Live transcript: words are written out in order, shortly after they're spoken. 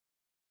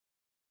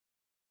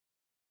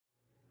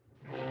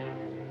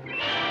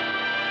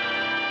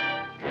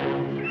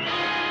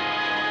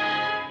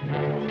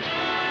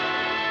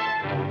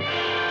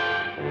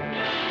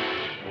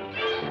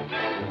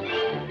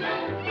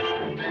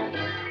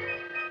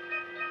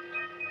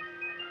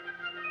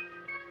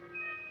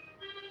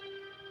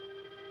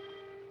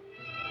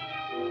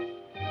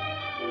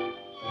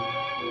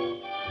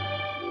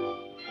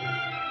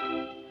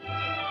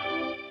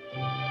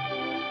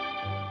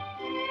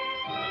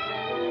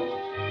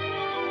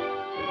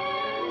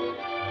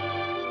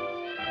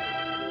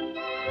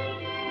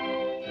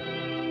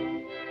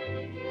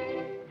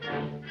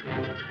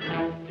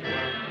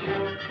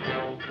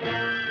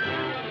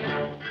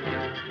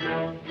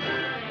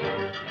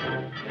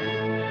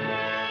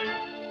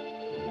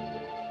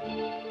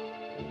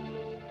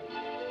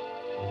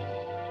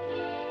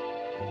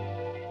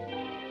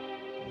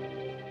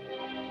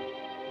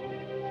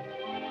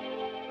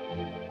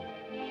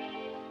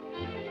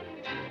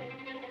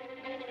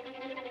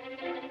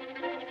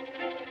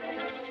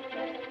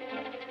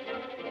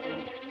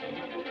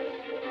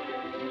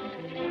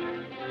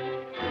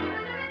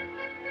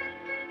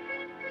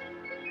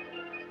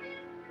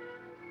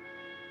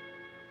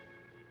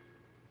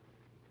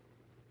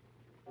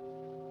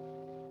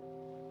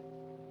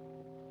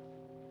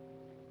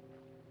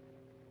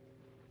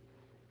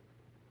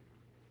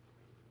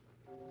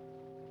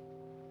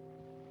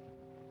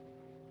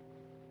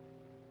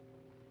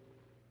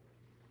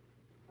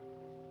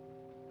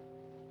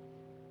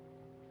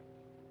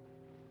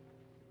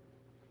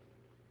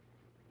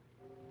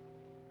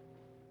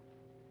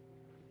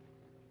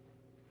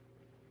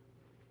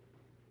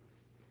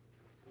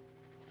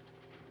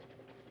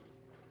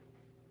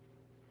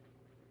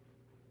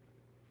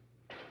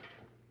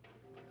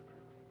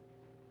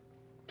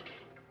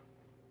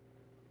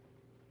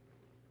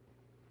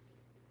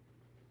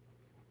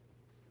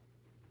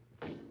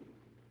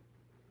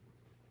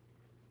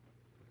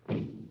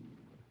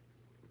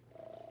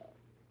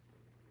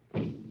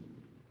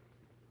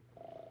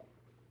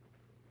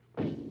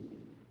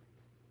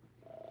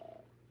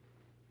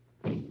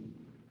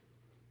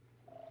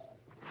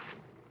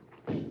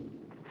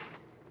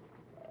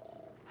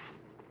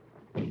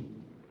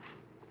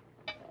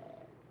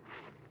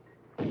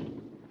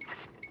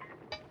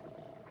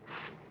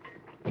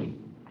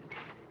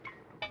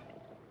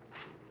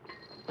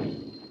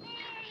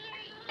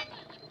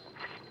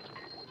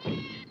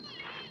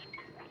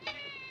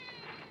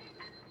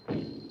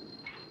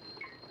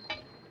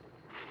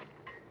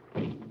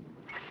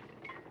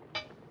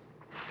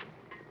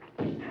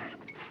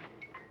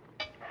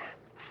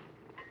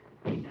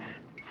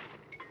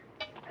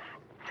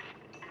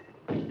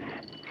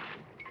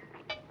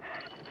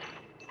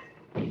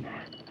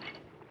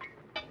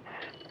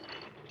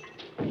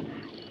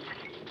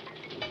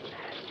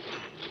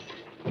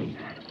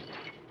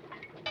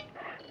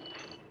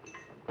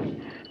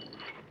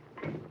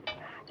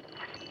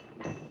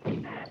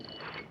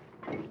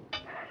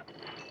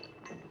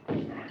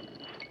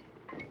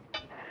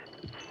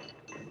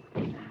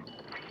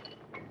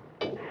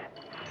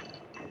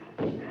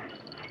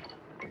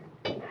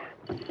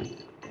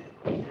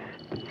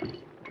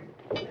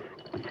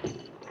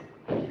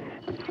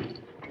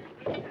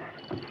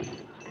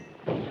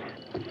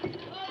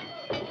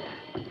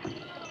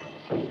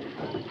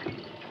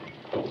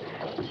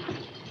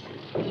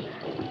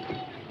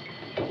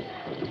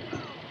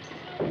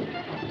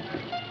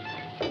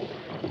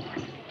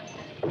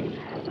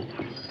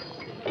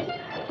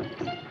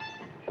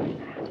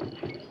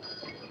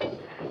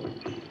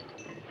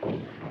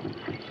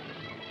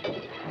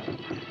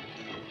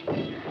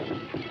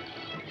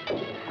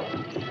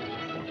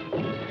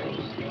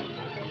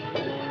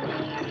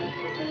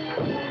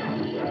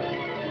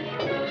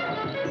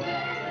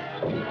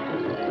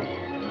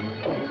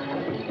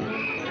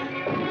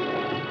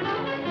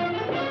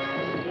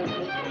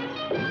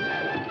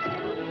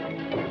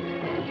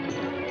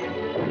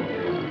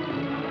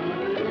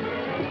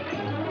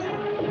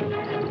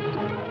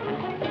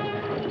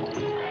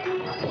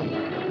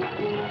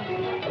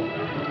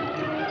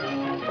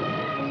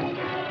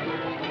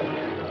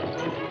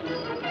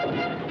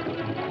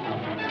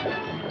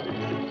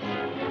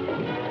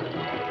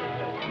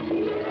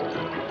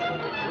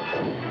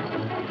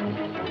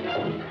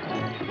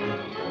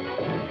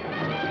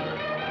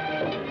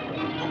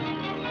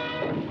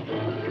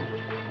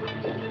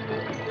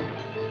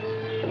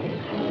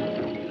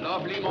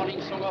lovely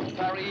morning song of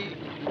Paris,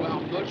 you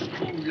are much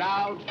too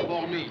loud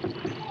for me.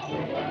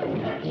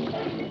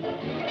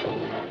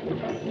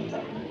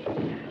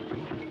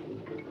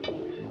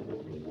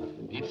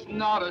 It's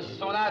not a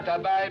sonata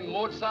by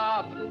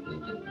Mozart.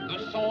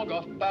 The song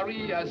of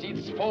Paris has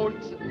its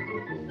faults.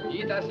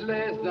 It has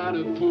less than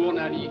a poor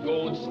nanny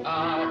goat's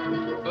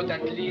heart, but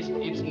at least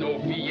it's no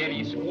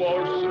Viennese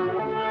waltz.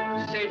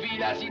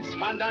 Seville has its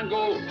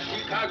fandango,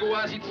 Chicago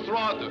has its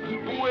trot,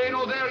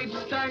 Bueno there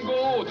its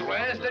tango,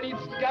 Dresden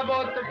its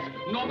gavotte.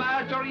 No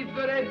matter if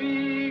the day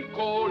be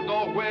cold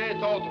or wet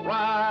or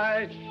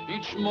dry,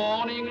 each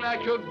morning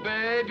like a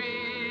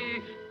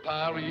baby,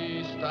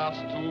 Paris starts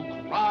to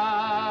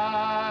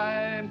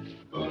cry.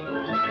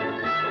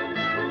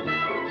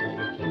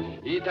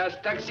 It has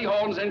taxi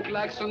horns and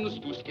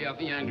klaxons to scare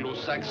the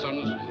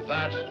Anglo-Saxons.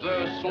 That's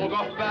the song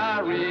of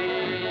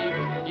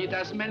Paris. It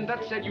has men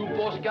that sell you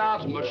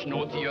postcards, much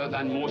naughtier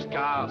than most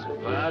cars.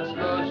 That's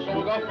the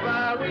song of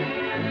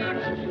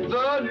Paris.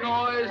 The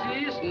noise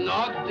is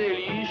not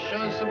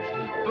delicious,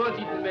 but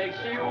it makes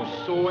you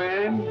so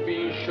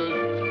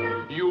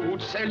ambitious. You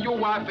would sell your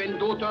wife and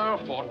daughter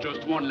for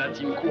just one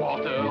Latin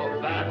quarter.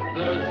 That's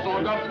the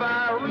song of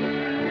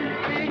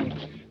Paris.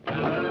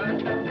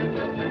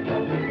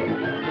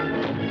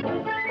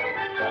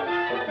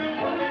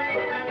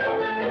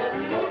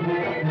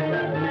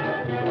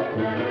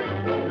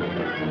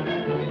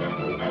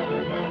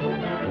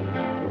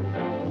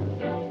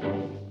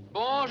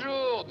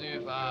 Bonjour,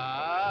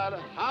 Duval.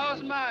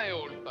 How's my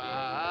old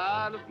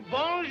pal?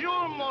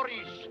 Bonjour,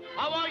 Maurice.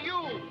 How are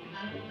you?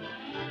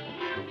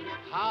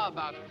 How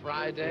about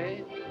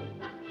Friday?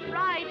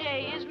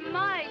 Friday is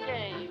my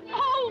day.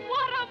 Oh,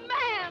 what a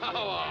man!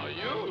 How are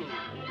you?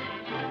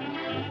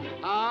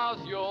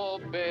 How's your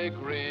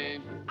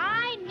bakery?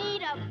 I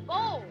need a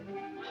bowl.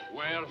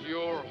 Where's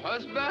your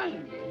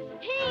husband?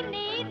 He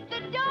needs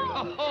the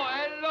dough. Oh,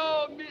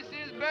 hello,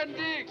 Mrs.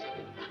 Bendix.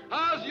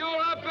 How's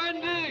your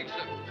appendix?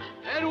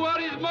 And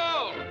what is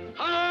more,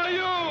 how are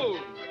you?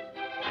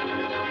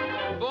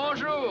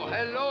 Bonjour,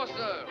 hello,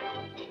 sir.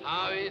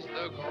 How is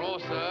the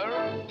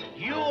grocer?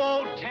 You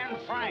owe 10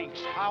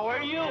 francs. How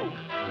are you?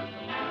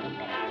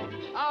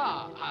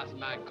 Ah, has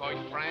my coy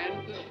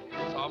friend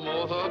some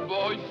other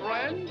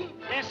boyfriend?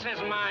 This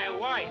is my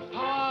wife.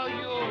 How are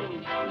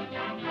you?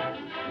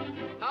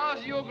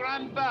 How's your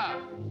grandpa?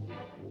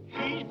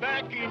 He's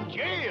back in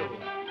jail.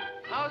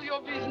 How's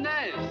your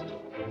business?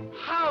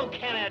 How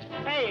can it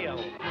fail?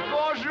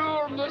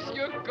 Bonjour,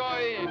 Monsieur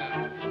Cohen.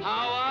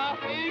 How are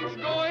things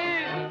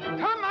going?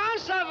 Comment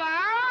ça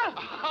va?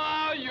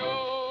 How are you?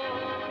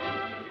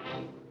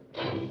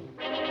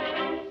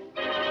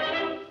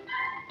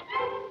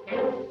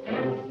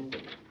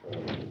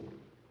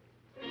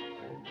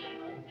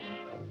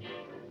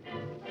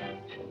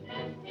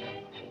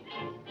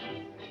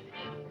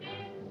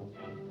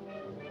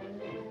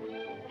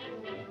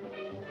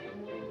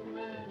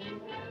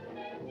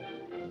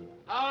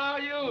 How are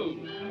you?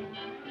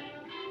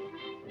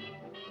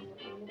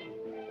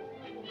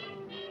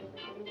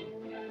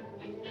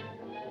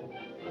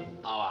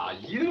 How are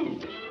you?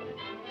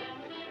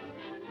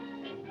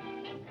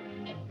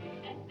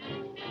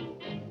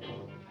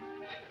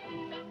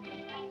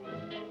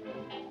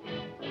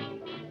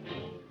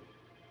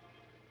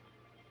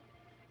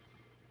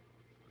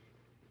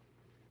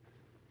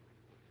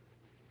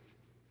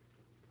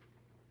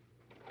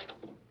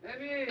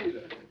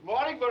 Emile!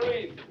 Morning,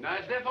 Maurice.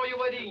 Nice day for your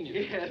wedding.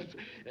 Yes.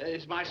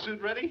 Is my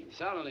suit ready?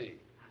 Certainly.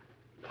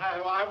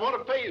 I want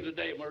to pay you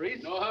today,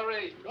 Maurice. No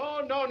hurry.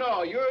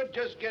 No. You're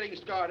just getting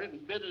started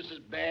and business is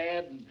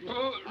bad. And...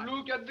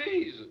 Look at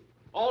these.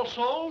 All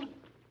sold?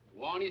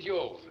 One is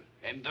yours,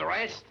 and the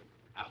rest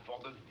are for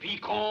the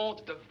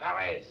Vicomte de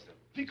Varese.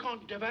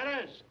 Vicomte de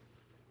Varese.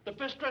 The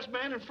best-dressed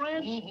man in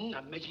France? Mm-hmm.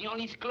 I'm making on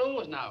his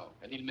clothes now,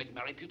 and he'll make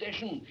my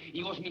reputation.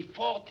 He owes me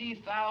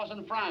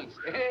 40,000 francs.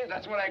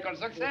 That's what I call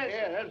success.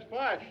 Yeah, that's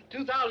fine.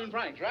 2,000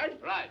 francs, right?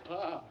 Right.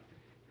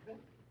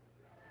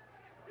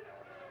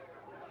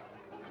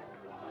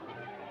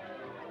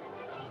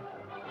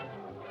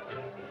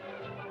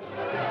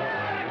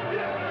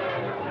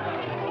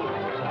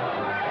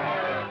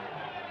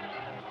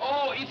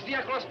 Oh, it's the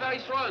Across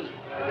Paris run.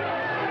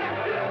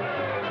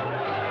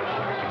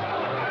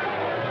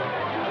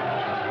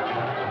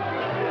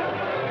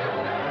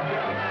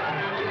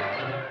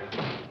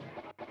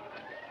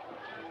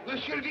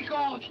 Monsieur le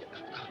Vicomte.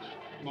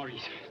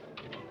 Maurice.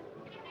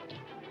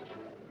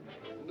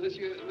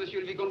 Monsieur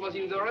le Vicomte was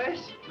in the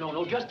race?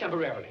 No, just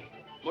temporarily.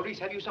 Maurice,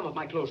 have you some of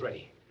my clothes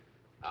ready?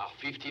 Are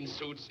 15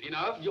 suits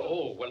enough?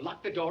 Oh, well,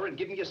 lock the door and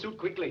give me your suit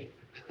quickly.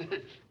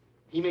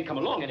 He may come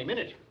along any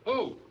minute.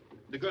 Who?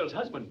 The girl's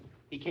husband.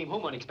 He came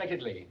home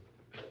unexpectedly.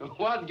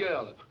 What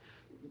girl?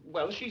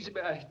 Well, she's...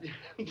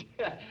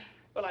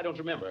 well, I don't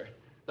remember.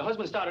 The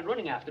husband started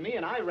running after me,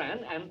 and I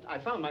ran, and I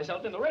found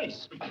myself in the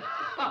race.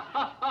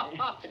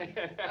 I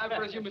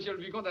presume Monsieur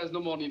le Vicomte has no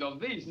more need of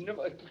this.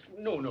 No.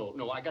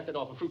 I got that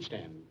off a fruit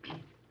stand.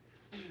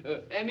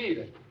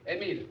 Emile,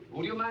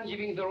 would you mind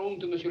giving the room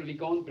to Monsieur le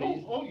Vicomte,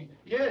 please? Oh,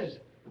 yes.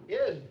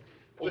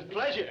 With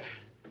pleasure.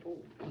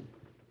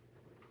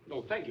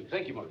 Oh, thank you,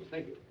 Maurice,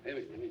 thank you.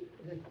 Hey,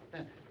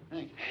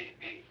 Thanks.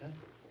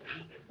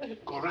 hey.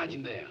 Go right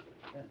in there.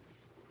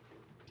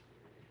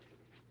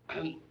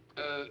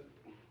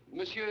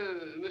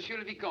 Monsieur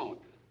le Vicomte,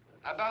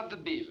 about the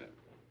bill.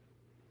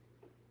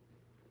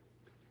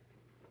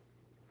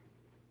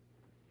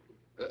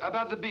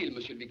 About the bill,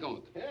 Monsieur le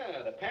Vicomte.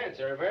 Yeah, the pants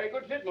are a very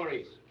good fit,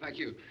 Maurice. Thank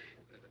you.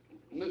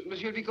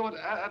 Monsieur le Vicomte,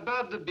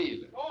 about the bill.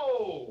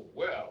 Oh,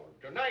 well,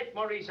 tonight,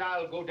 Maurice,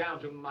 I'll go down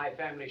to my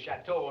family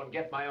chateau and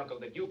get my uncle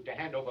the Duke to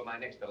hand over my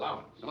next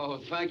allowance. Oh,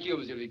 thank you,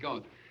 Monsieur le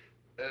Vicomte.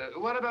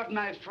 What about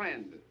my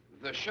friend,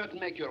 the shirt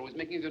maker who's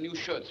making the new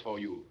shirts for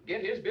you?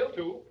 Get his bill,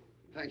 too.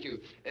 Thank you.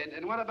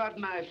 And what about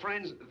my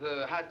friends,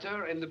 the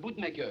hatter and the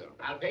bootmaker?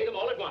 I'll pay them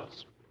all at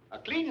once. A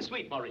clean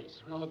sweep,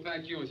 Maurice. Oh,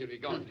 thank you, Monsieur le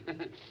Vicomte.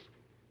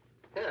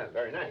 Yeah,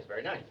 very nice,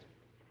 very nice.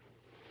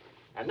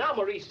 And now,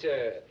 Maurice,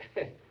 do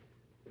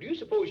you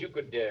suppose you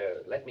could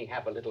let me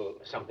have a little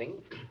something?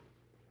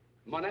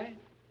 Money?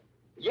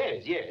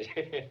 Yes, yes.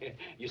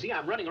 You see,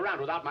 I'm running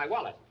around without my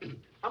wallet.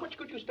 How much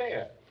could you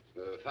spare?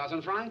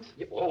 1,000 francs?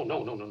 Yeah, oh,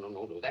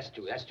 no. That's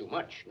too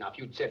much. Now, if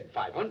you'd said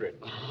 500.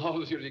 Oh,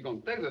 Monsieur le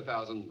Vicomte, take the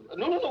 1,000.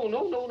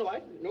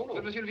 No.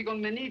 But Monsieur le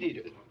Vicomte may need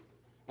it.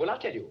 Well, I'll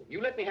tell you. You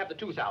let me have the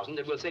 2,000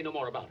 and we'll say no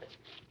more about it.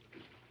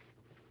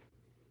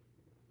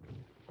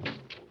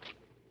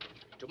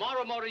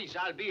 Tomorrow, Maurice,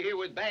 I'll be here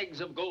with bags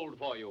of gold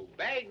for you.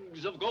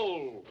 Bags of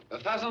gold.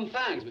 1,000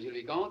 thanks, Monsieur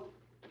le Vicomte.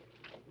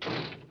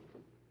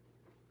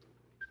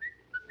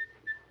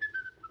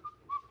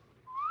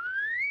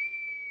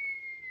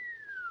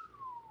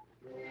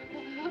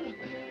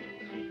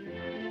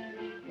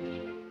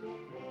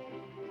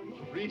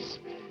 Maurice,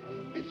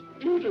 it's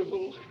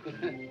beautiful.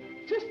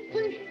 Just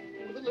think,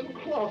 with a little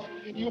cloth,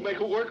 you make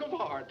a work of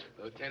art.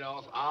 The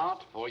tailor's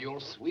art for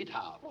your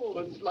sweetheart. Oh,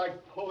 it's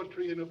like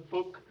poetry in a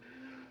book.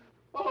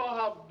 Oh,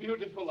 how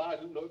beautiful I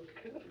look.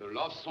 The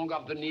love song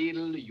of the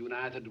needle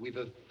united with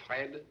the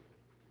thread.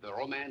 The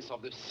romance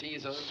of the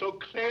Caesar. So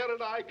Claire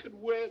and I could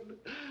win.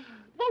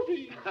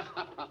 Maurice.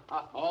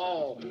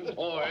 oh,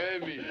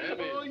 Amy.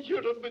 Oh,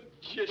 you're a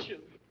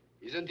magician.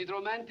 Isn't it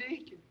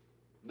romantic?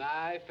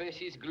 My face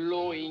is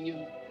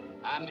glowing.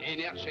 I'm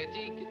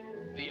energetic.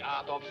 The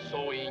art of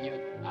sewing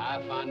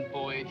I find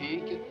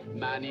poetic.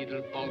 My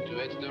needle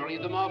punctuates the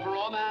rhythm of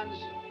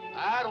romance.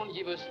 I don't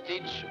give a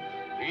stitch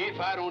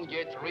if I don't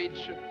get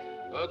rich.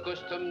 A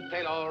custom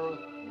tailor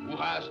who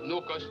has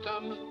no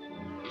custom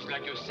is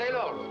like a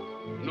sailor.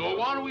 No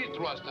one will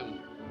trust him.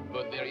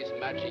 But there is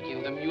magic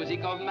in the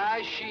music of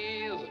my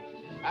shears.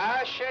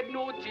 I shed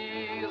no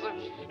tears.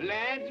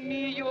 Lend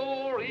me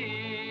your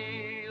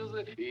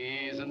ears.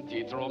 Isn't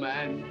it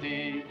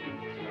romantic?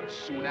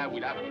 Soon I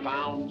will have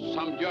found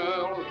some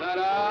girl that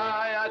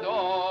I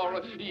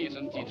adore.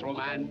 Isn't it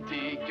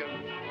romantic?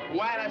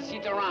 While I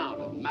sit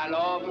around, my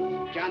love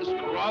can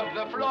scrub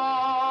the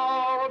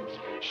floor.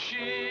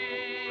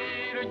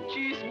 She'll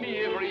kiss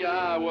me every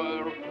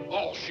hour,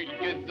 or she'll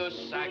get the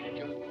sack.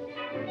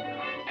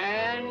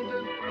 And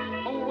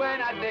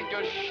when I take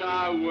a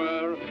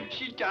shower,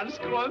 she can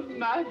scrub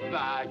my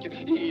back.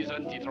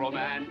 Isn't it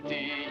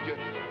romantic?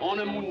 On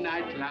a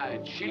moonlight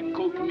light, she'll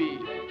cook me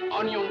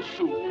onion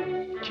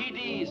soup.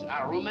 Kiddies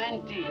are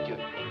romantic.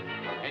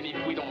 And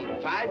if we don't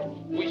fight,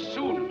 we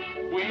soon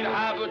will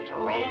have a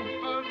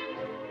trope.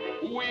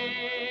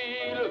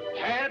 We'll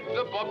help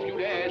the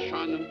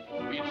population.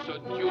 It's a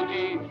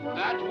duty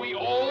that we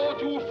owe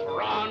to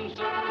France.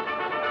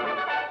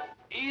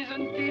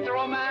 Isn't it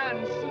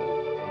romance?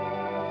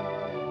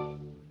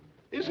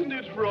 Isn't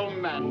it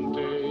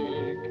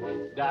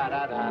romantic?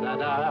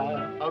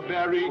 Da-da-da-da-da, a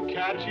very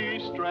catchy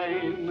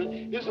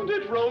strain. Isn't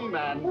it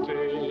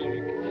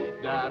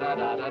romantic?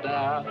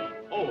 Da-da-da-da-da.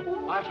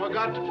 Oh, I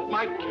forgot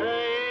my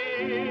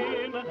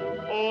cane.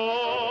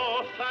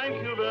 Oh,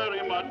 thank you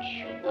very much.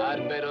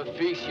 I'd better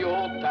fix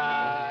your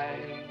tie.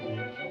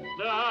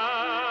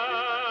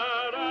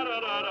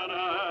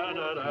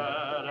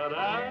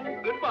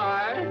 Da-da-da-da-da-da-da-da-da.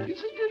 Goodbye. Isn't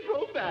it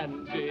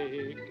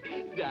romantic?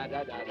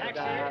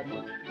 Da-da-da-da-da.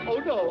 Oh,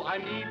 no, I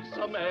need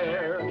some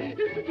air.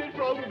 Isn't it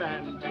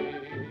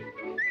romantic?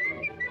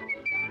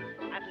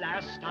 At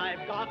last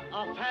I've got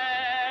a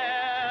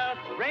fare.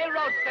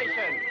 Railroad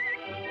station.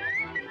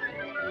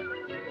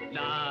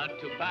 Not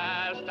too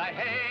fast, I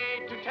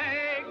hate to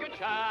take a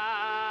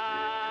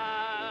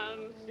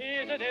chance.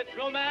 Isn't it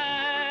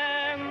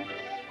romance?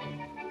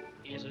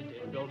 Isn't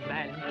it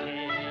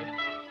romantic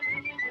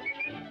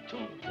to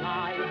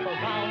drive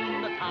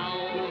around the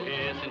town?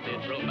 Isn't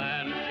it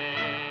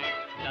romantic?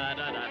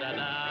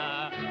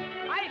 Da-da-da-da-da.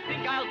 I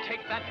think I'll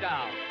take that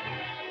down.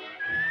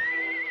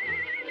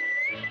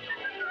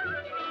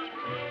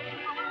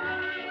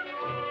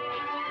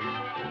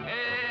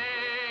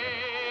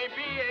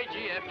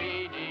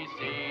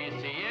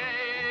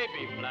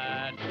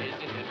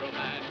 Isn't it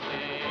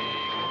romantic?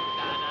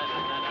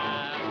 Da-da-da-da-da.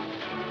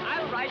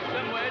 I'll write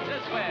some words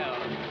as well.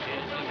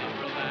 Isn't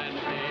it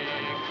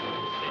romantic?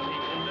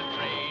 Sitting in the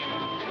train,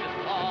 the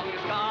song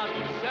is gone to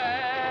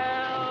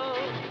sell.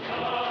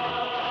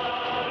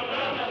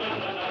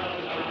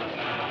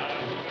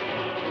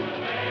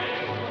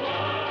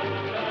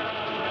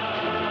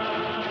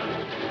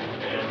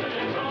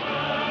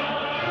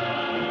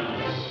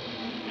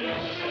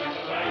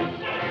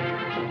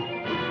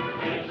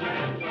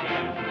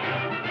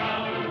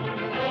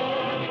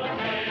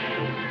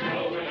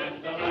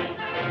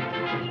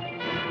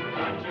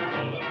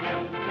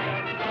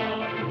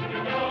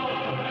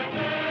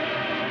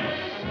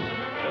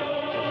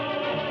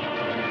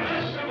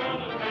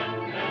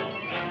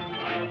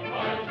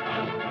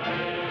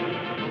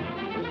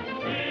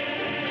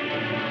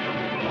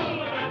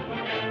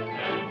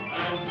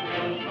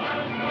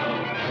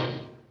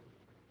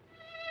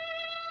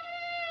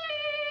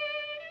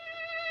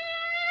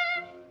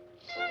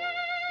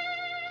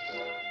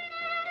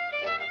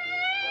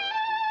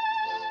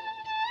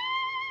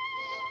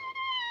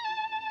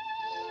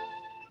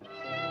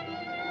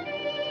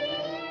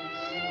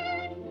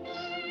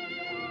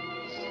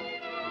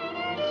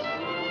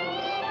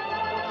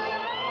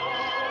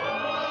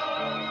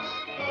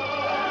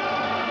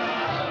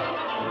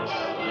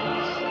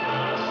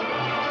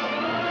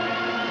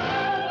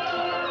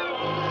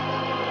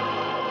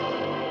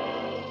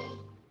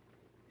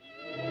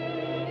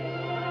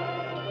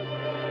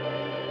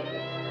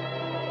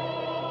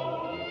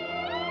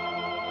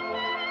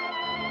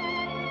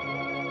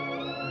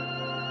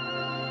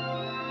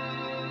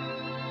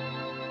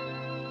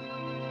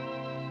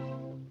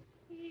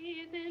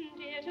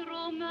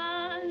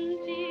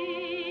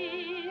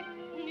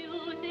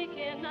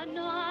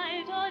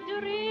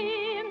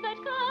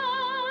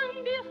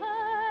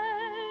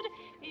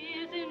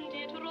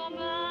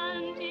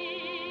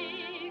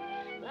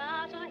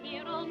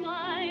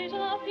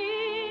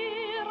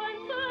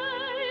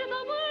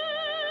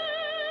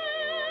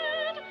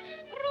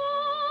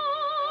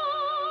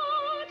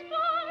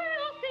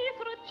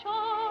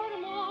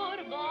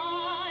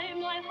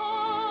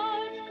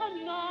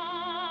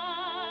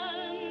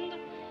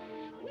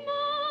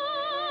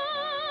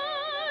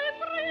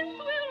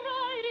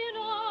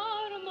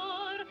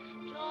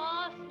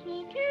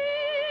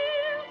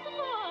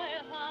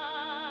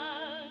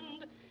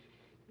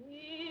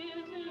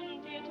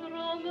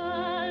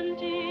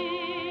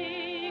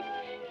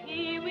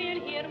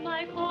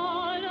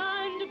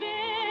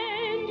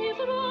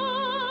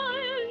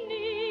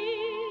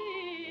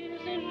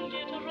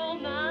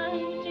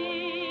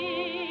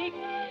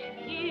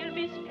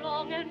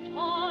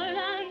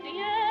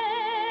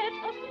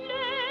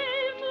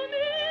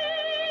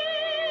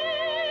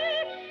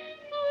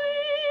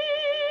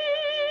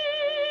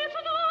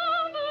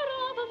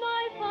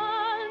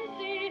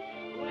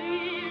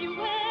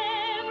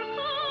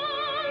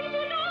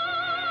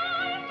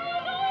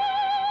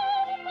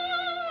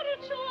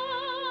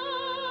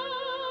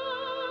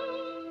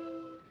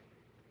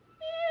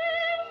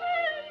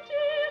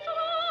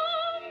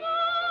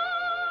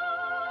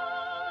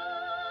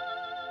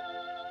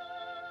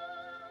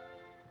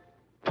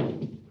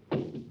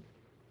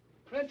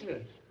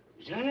 Princess,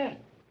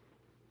 Jeanette.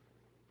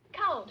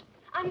 Count,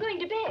 I'm going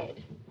to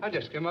bed. I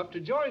just came up to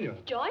join you.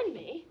 Join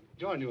me?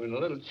 Join you in a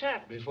little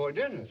chat before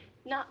dinner.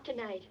 Not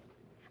tonight.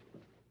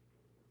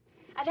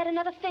 I've had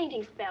another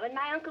fainting spell, and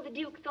my uncle the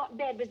Duke thought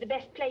bed was the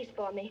best place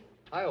for me.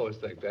 I always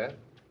think that,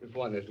 if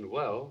one isn't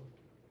well.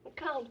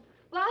 Count,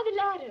 why the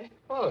ladder?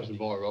 Well, it's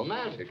more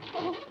romantic.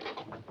 Oh,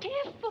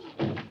 careful.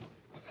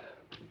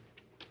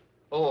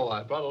 Oh,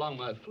 I brought along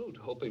my flute,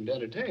 hoping to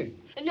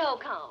entertain. No,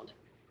 Count.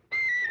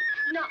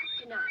 Not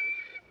tonight.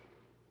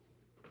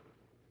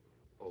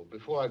 Oh,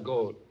 before I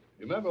go,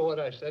 you remember what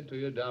I said to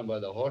you down by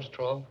the horse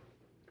trough?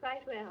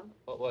 Quite well.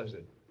 What was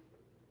it?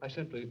 I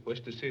simply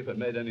wished to see if it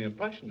made any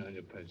impression on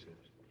you, Princess.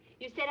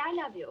 You said I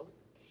love you.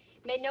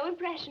 Made no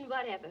impression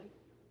whatever.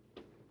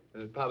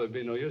 There'd probably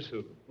be no use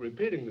of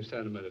repeating the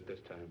sentiment at this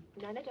time.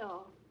 None at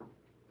all.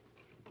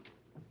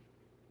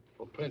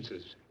 Oh,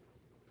 Princess,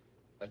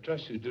 I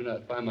trust you do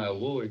not find my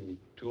wooing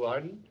too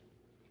ardent?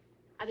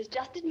 I was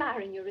just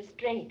admiring your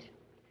restraint.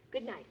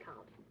 Good night,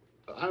 Count.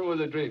 On with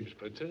the dreams,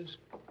 Princess.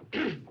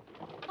 Oh,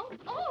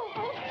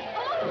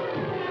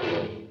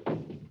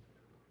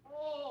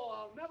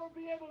 I'll never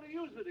be able to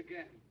use it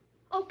again.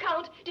 Oh,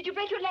 Count, did you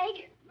break your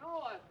leg?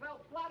 No, I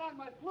fell flat on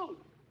my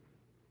flute.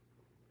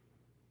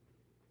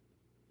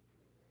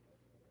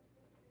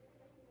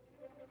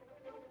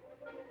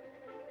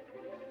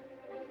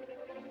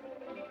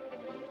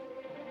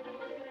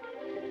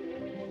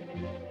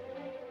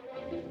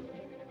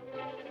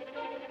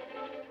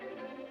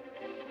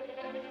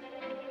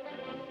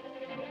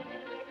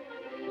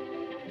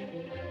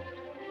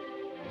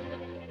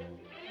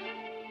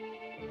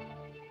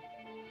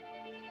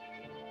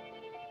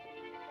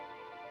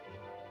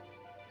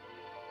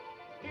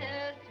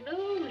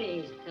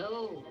 Slowly,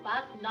 so,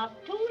 but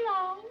not too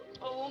long.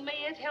 Oh,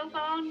 may it help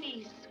our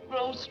niece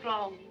grow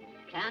strong.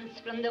 Plants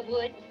from the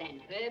woods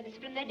and herbs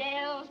from the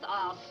dells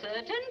are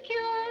certain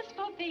cures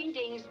for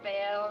fainting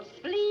spells.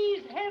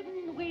 Please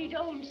heaven we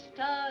don't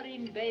stir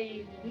in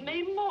vain.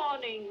 May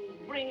morning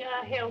bring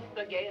her health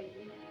again.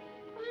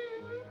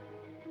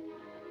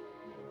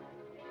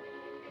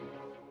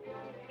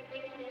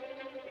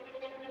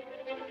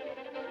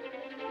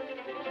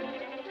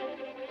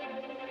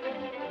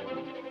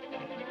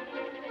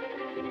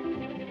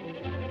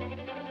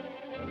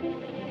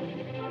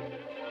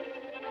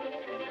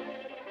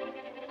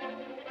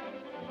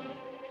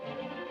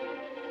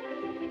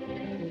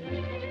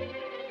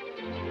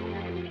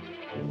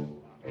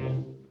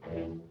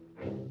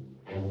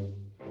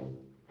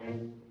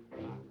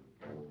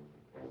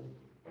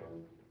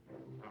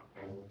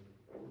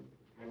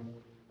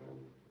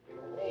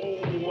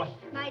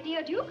 My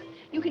dear Duke,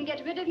 you can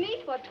get rid of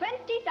me for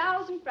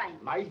 20,000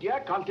 francs. My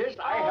dear Countess,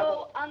 I have...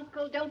 Oh,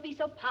 Uncle, don't be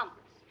so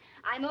pompous.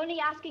 I'm only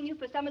asking you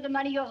for some of the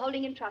money you're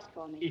holding in trust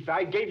for me. If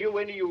I gave you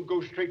any, you'd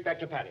go straight back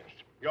to Paris.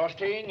 You're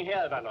staying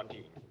here,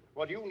 Valentine.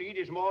 What you need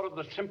is more of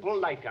the simple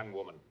life, young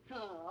woman.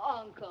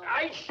 Oh, Uncle.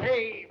 I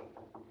say,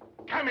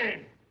 come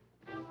in.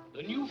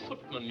 The new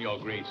footman, Your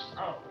Grace.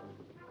 Oh.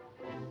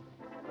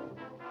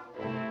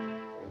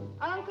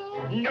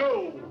 Uncle?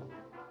 No.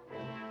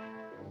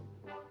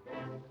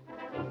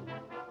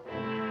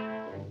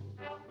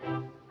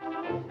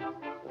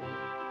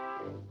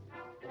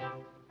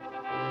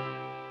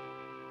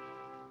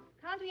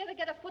 Can't we ever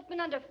get a footman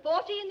under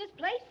 40 in this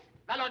place?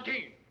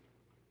 Valentine,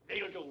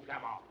 they'll do,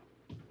 Flamand.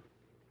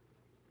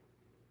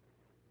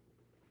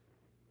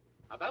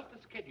 About the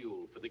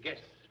schedule for the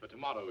guests for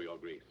tomorrow, Your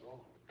Grace. Oh,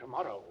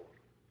 tomorrow.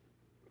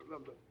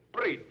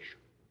 Bridge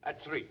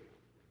at 3.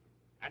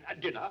 And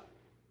at dinner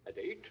at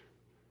 8.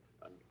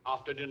 And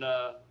after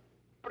dinner,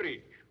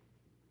 bridge.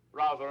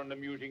 Rather an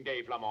amusing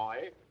day, Flamand,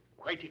 eh?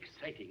 Quite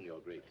exciting, Your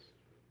Grace.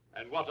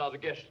 And what are the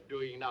guests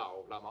doing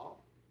now, Flamand?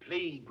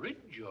 Playing bridge,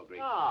 Your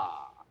Grace.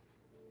 Ah.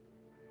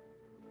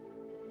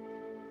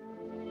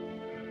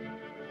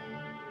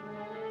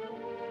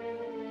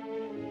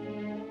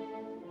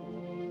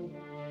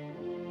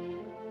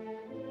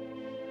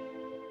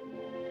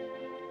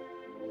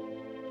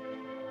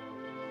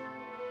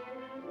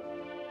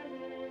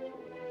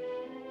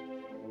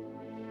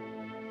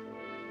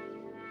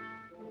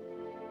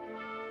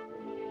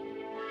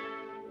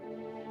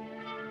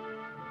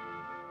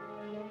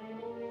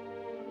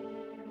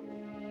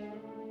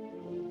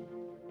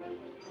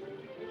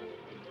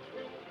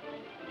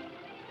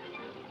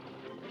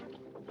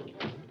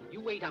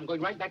 Wait, I'm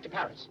going right back to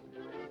Paris.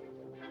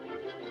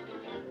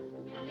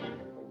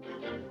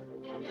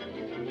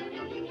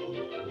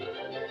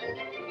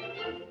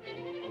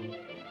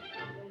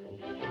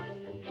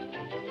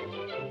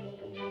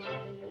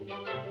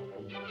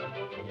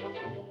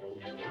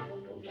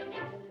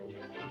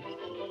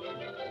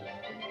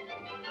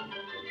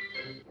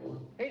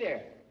 Hey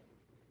there.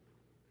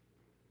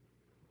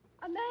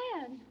 A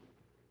man.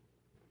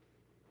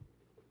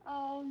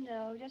 Oh,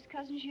 no, just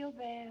Cousin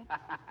Gilbert.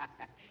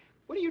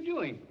 What are you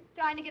doing?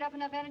 Trying to get up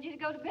enough energy to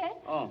go to bed?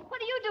 Oh.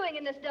 What are you doing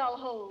in this dull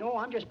hole? No,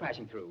 I'm just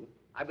passing through.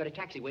 I've got a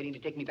taxi waiting to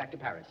take me back to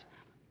Paris.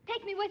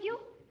 Take me with you?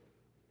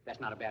 That's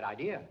not a bad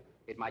idea.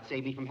 It might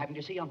save me from having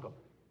to see Uncle.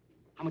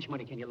 How much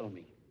money can you loan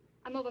me?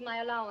 I'm over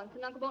my allowance,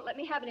 and Uncle won't let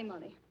me have any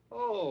money.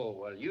 Oh,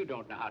 well, you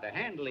don't know how to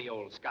handle the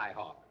old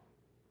Skyhawk.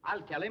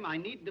 I'll tell him I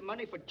need the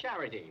money for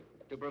charity,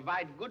 to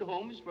provide good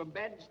homes for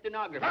bad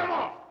stenographers. Come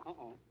on!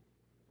 Uh-oh.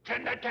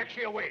 Send that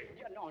taxi away.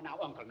 Yeah, no, now,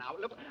 Uncle, now,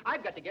 look,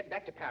 I've got to get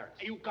back to Paris.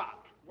 You can't.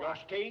 You're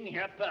staying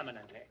here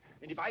permanently.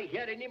 And if I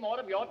hear any more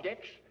of your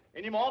debts,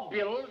 any more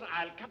bills,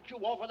 I'll cut you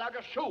off without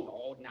a sou.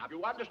 Oh, now,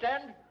 You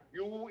understand?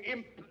 You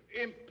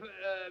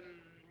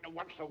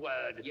what's the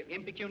word?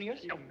 impecunious?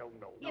 No.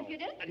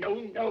 Impudent? No.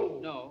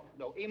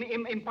 No,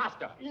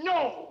 imposter.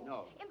 No.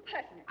 No.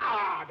 Impertinent.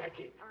 Ah, that's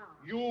it.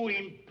 You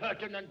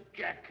impertinent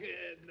Jack,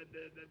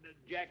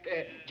 Jack...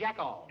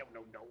 Jackal.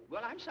 No.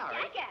 Well, I'm sorry.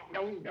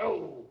 Jackass.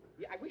 No.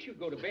 Yeah, I wish you'd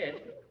go to bed.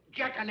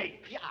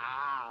 Jackanapes. Yeah.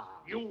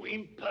 You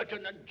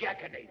impertinent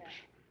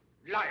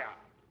jackanapes. Liar.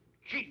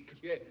 Cheat.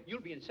 Yeah,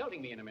 you'll be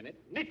insulting me in a minute.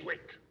 Nitwit.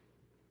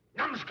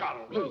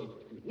 Numbskull.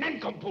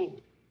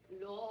 Nincompoop.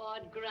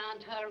 Lord,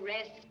 grant her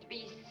rest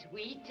be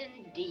sweet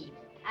and deep,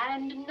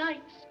 and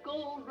nights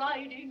go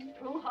riding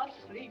through her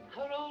sleep.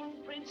 Her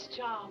own Prince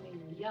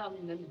Charming,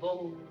 young and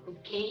bold, who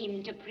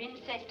came to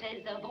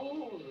princesses of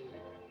old.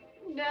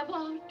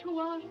 Never to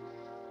us,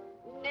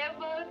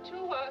 never to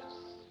us,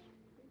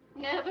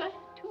 never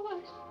to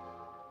us.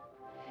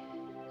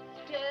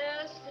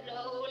 Stir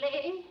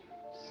slowly,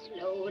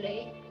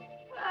 slowly,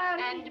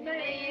 and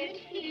may it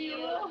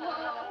heal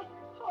her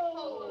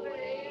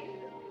wholly,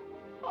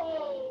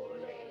 wholly.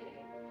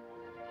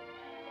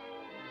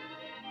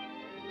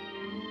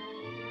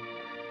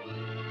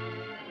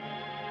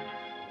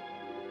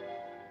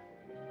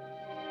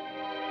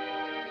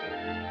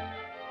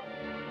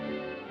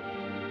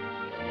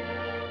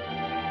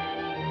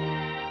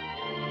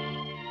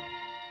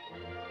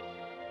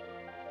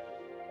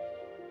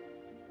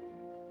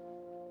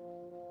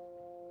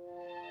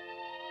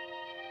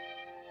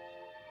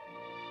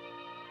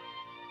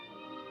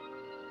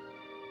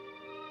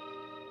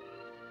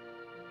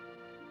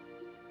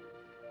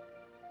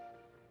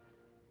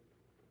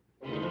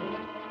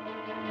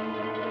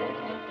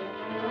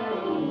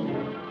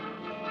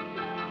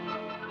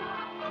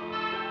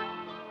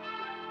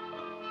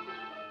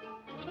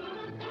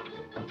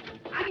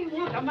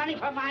 The money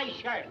for my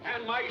shirt.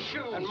 And my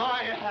shoes. And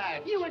my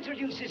hat. You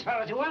introduced this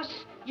fellow to us.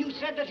 You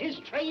said that his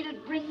trade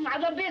would bring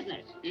other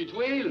business. It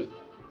will.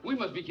 We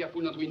must be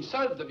careful not to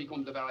insult the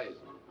Vicomte de Varese.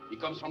 He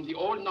comes from the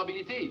old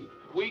nobility,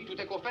 quick to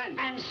take offense.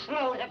 And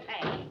slow to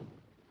pay.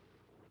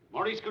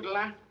 Maurice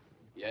Courtelin?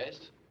 Yes?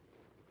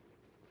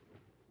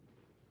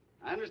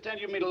 I understand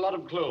you made a lot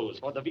of clothes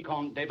for the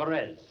Vicomte de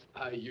Varese.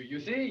 You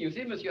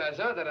see, Monsieur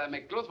Hazard, that I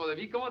make clothes for the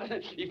Vicomte.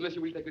 If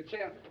Monsieur will take a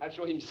chair, I'll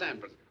show him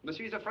samples.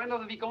 Monsieur is a friend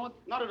of the Vicomte?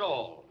 Not at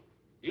all.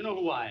 You know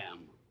who I am.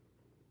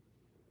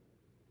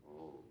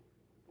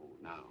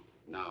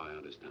 Now I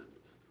understand.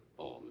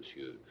 Oh,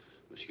 Monsieur,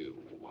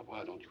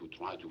 why don't you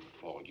try to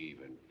forgive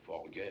and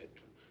forget?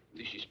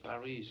 This is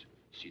Paris,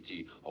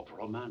 city of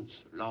romance,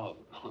 love.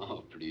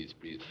 Oh, please,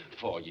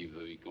 forgive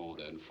the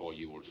Vicomte and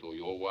forgive also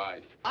your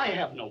wife. I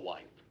have no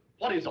wife.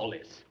 What is all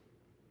this?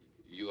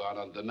 You are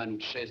not the man who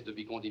chased the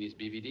Vicomte in his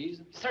BVDs?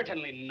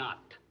 Certainly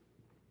not.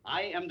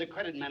 I am the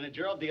credit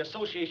manager of the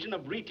Association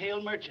of Retail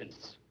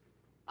Merchants.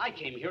 I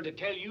came here to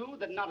tell you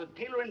that not a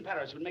tailor in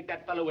Paris would make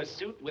that fellow a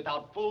suit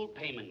without full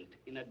payment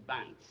in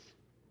advance.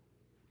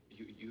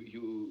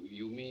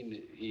 You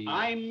mean he...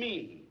 I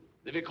mean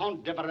the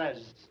Vicomte de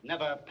Varese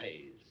never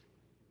pays.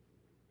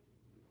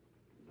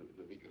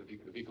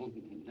 The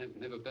Vicomte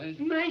never pays?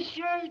 My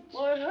shirt.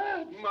 My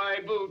hat. My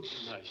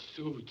boots. My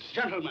suit.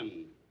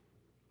 Gentlemen,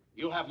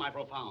 you have my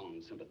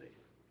profound sympathy.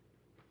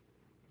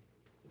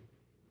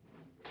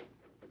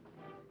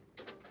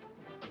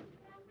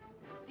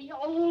 The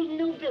old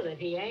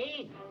nobility,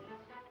 eh?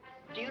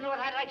 Do you know what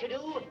I'd like to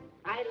do?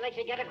 I'd like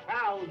to get a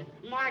crowd,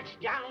 march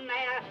down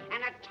there,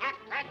 and attack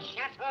that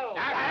chateau.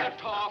 Have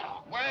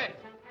talk. Wait.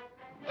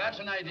 That's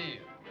an idea.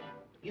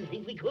 You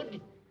think we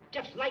could?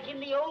 Just like in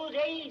the old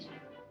days?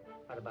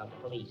 What about the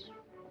police?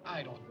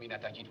 I don't mean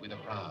attack it with a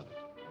crowd.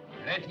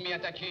 Let me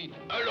attack it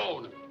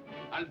alone.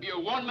 I'll be a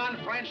one-man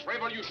French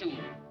revolution.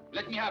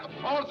 Let me have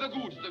all the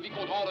goods the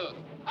Vicomte ordered.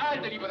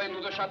 I'll deliver them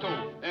to the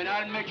chateau, and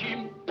I'll make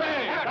him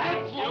pay.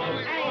 That's You will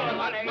hey,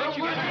 I'll make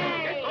you pay.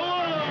 hey.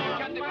 You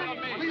can't depend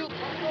on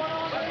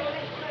me.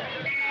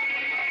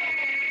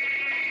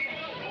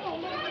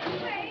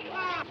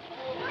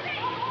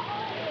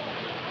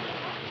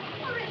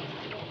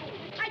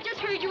 I just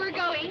heard you were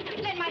going.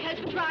 Let my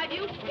husband drive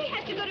you. He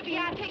has to go to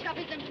Vienna, pick up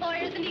his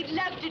employers, and he'd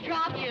love to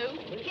drop you.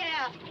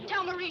 Yeah,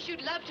 tell Maurice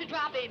you'd love to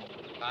drop him.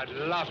 I'd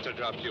love to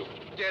drop you.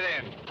 Get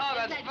in. Oh,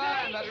 that's That's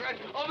fine. right. That's right.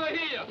 Over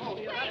here.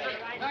 That's it.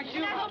 Thank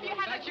you. And I hope you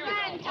have Thank a you.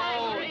 grand time,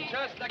 Oh, Maurice.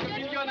 just like a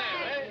millionaire,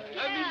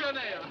 eh? A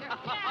millionaire.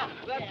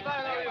 That's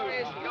fine of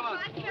you. Come on.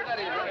 Get out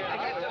of here. I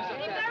get some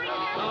Be Oh, very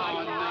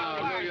no.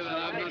 careful. Look at that.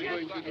 I'm not going to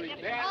drink.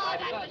 Oh,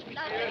 that was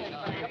lovely.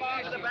 Come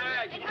on to the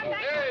bag. And come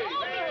back. Hey,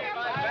 Oh,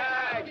 my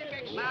bag.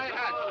 My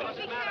hat. What's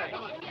the matter?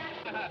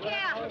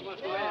 Yeah.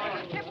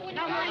 Careful with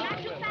the line, not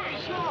too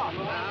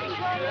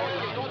fast.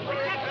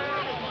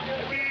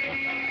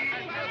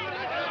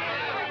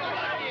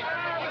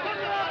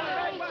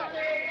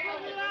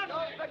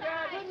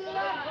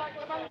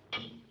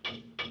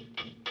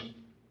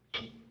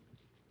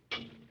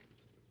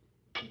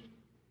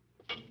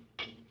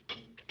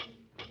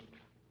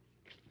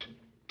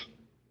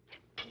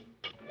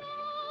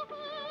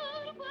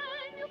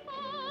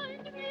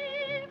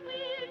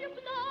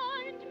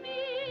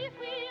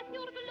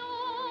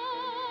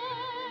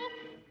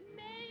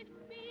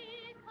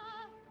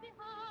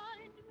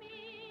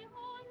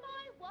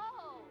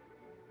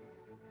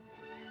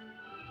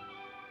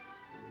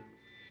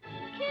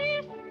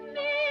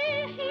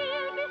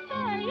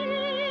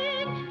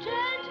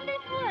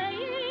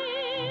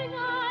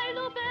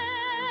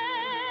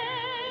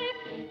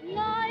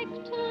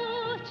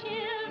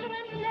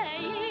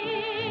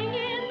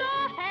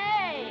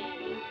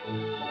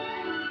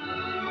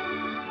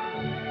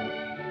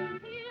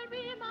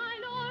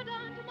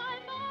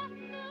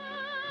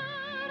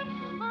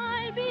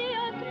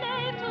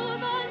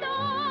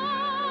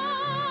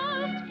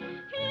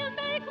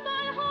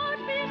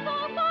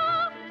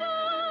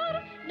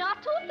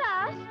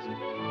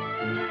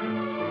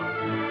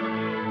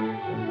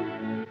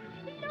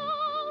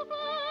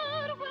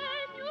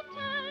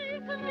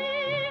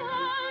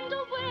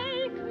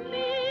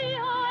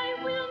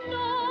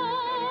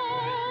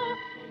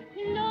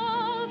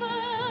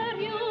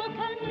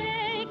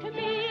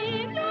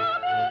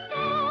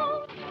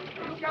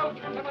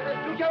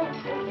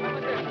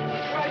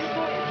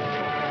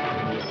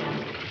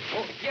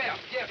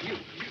 Pierre,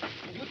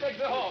 you take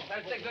the horse.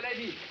 I'll take the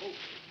lady. Oh.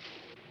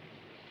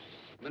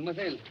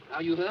 Mademoiselle,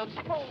 are you hurt?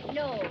 Oh,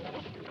 no.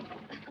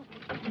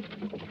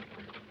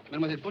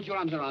 Mademoiselle, put your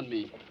arms around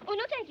me. Oh,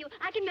 no, thank you.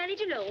 I can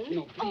manage alone.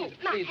 No, please, Oh,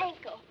 my please.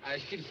 ankle. I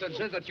still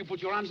suggest that you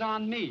put your arms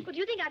around me. Well, do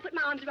you think I put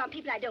my arms around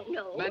people I don't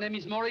know? My name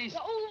is Maurice.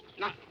 Oh.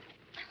 No.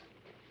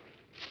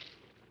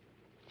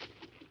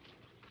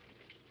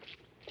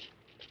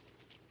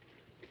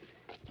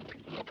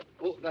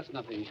 Oh, that's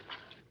nothing.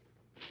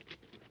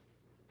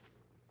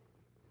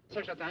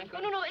 Such a tank?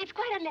 No, it's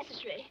quite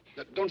unnecessary.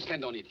 Don't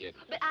stand on it yet.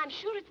 But I'm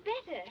sure it's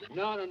better.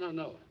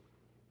 No.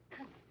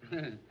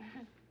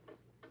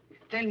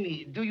 Tell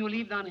me, do you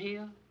live down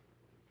here?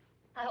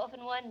 I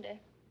often wonder.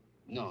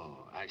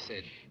 No, I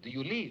said, do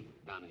you live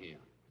down here?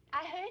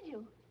 I heard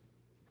you.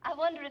 I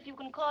wonder if you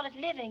can call it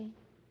living.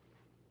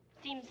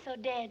 Seems so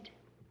dead.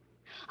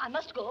 I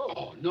must go.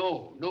 Oh,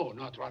 no,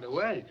 not right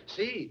away.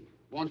 See,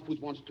 one foot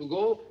wants to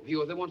go,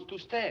 the other wants to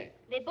stay.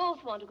 They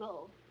both want to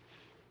go.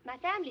 My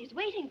family's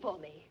waiting for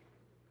me.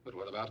 But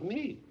what about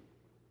me?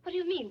 What do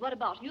you mean, what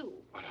about you?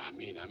 Well, I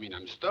mean,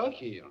 I'm stuck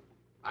here.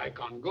 I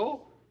can't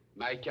go.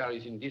 My car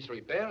is in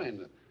disrepair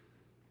and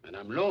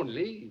I'm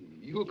lonely.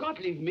 You can't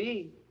leave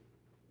me.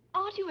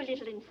 Aren't you a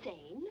little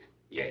insane?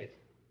 Yes.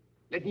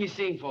 Let me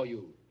sing for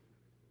you.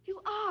 You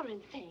are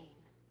insane.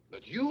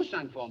 But you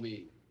sang for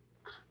me.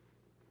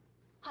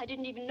 I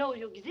didn't even know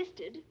you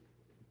existed.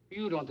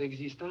 You don't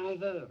exist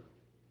either.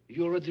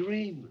 You're a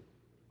dream.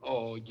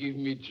 Oh, give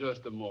me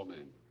just a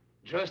moment.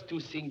 Just to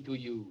sing to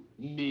you,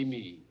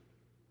 Mimi.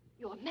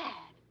 You're mad.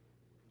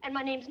 And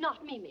my name's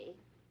not Mimi.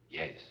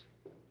 Yes,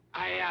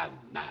 I am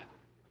mad.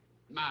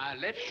 My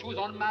left shoe's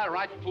on my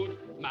right foot,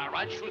 my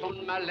right shoe's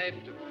on my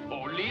left.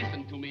 Oh,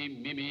 listen to me,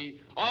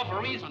 Mimi. Of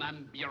reason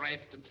I'm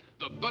bereft.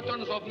 The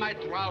buttons of my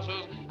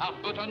trousers are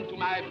buttoned to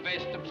my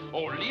vest.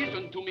 Oh,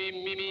 listen to me,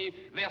 Mimi.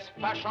 There's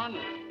passion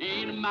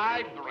in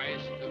my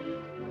breast.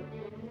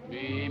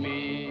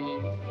 Mimi,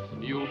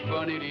 you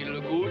funny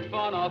little good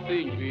for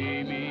nothing,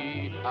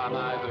 Mimi. Am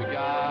I the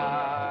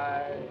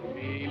guy?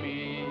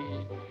 Mimi,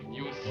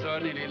 you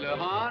sunny little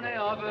honey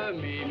of a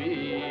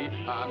Mimi.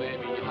 I may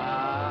be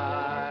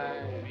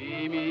high.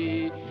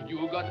 Mimi,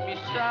 you got me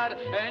sad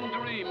and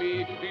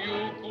dreamy.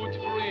 You could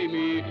free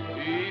me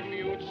if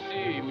you'd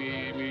see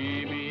me,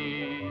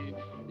 Mimi.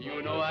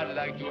 You know I'd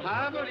like to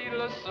have a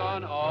little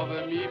son of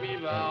a Mimi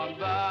bound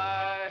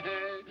by.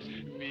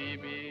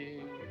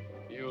 Mimi,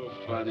 you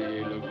funny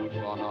little good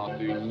for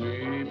nothing,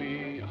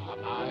 Mimi.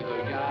 Am I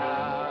the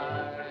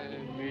guy?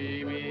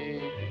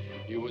 Mimi,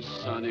 you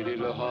sunny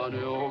little honey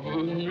of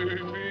a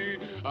Mimi.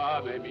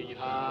 I may be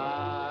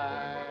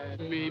high.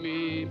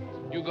 Mimi,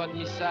 you got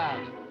me sad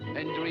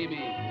and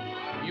dreamy.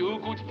 You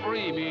could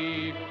free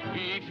me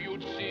if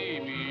you'd see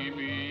me,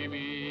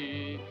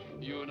 Mimi.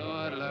 You know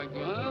I'd like to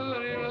have a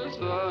little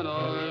son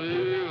of a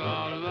Mimi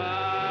bound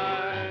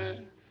by.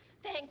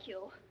 Thank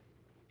you.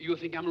 You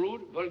think I'm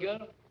rude, vulgar?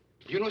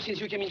 You know, since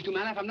you came into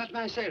my life, I'm not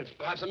myself.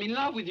 Perhaps I'm in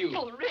love with you.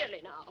 Oh,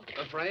 really now?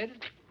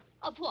 Afraid?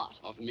 Of what?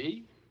 Of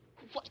me?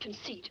 What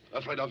conceit?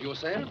 Afraid of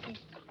yourself?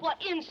 What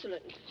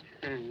insolence?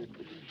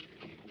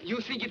 You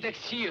think it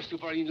takes years to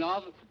fall in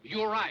love?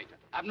 You're right.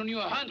 I've known you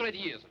 100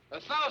 years,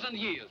 1,000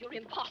 years. You're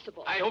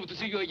impossible. I hope to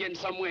see you again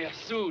somewhere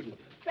soon.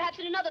 Perhaps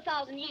in another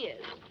 1,000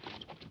 years.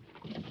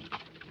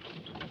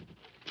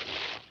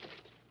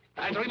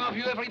 I dream of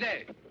you every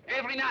day,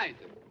 every night,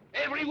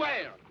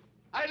 everywhere.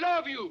 I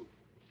love you.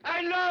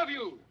 I love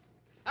you.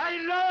 I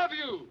love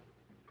you.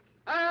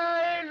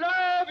 I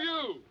love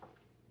you.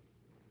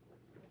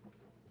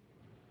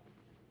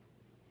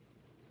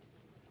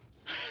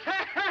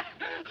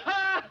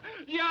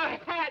 Your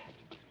hat!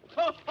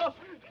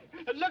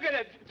 Look at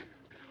it.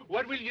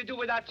 What will you do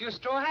without your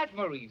straw hat,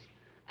 Maurice?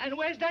 And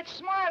where's that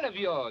smile of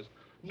yours?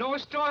 No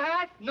straw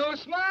hat, no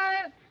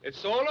smile?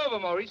 It's all over,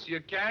 Maurice. You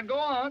can't go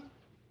on.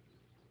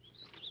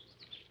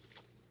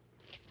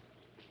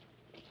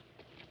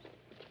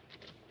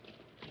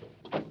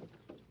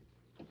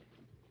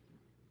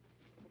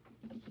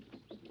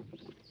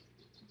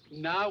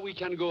 Now we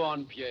can go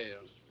on, Pierre.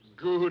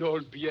 Good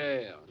old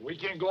Pierre. We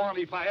can go on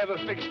if I ever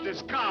fix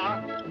this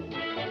car.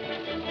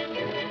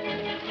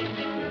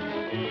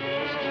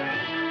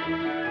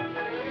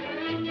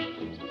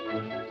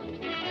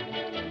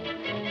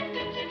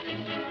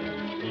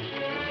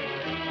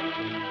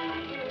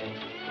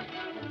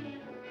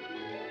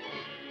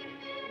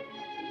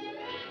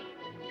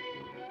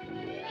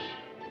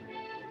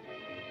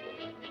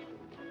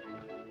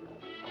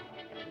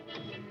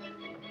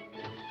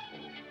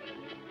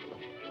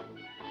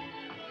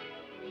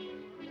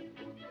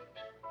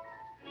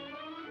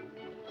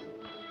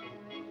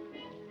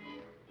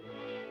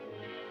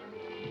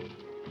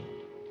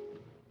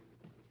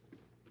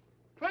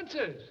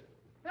 Princess!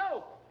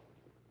 Help!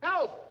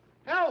 Help!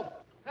 Help!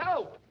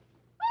 Help!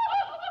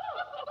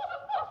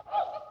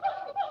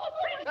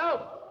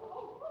 Help!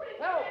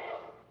 Help!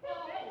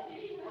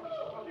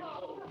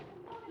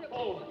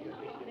 Oh,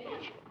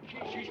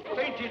 she's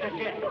fainted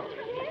again.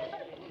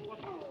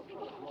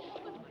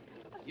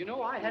 You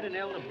know, I had an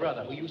elder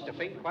brother who used to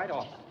faint quite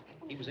often.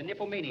 He was a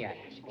nymphomaniac.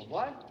 A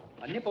what?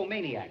 A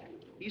nippomaniac.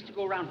 He used to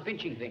go around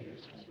pinching things.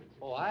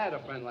 Oh, I had a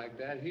friend like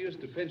that. He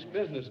used to pinch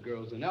business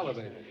girls in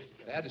elevators.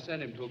 They had to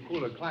send him to a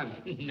cooler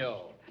climate.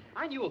 No.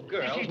 I knew a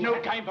girl. This is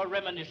no time for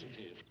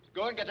reminiscences.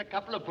 Go and get a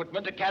couple of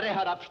footmen to carry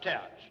her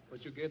upstairs.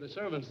 But you gave the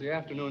servants the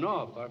afternoon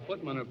off. Our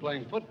footmen are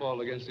playing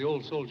football against the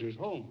old soldiers'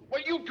 home.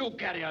 Well, you two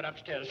carry her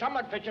upstairs.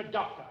 Someone fetch a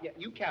doctor. Yeah,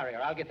 you carry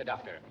her. I'll get the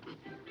doctor.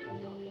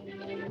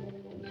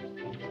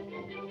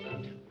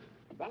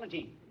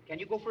 Valentine, can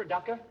you go for a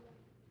doctor?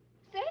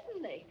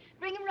 Certainly.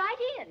 Bring him right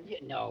in.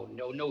 Yeah,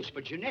 no,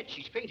 Spaghetti.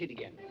 She's fainted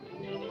again.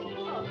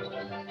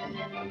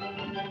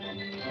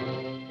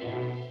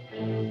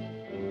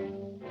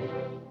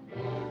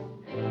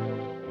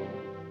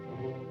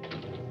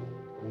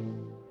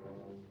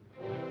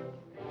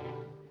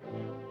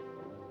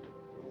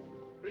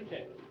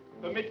 Princess,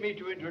 permit me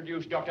to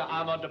introduce Dr.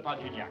 Armand de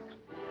Pontignac.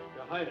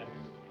 Your Highness.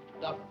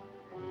 Doctor.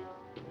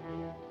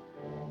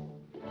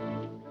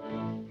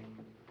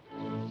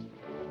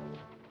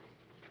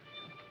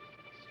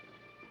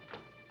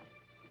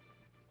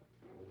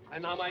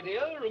 And now, my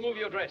dear, remove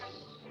your dress.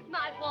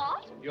 My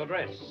what? Your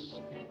dress.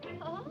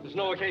 Oh, There's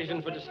no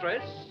occasion for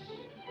distress.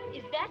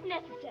 is that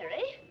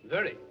necessary?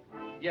 Very.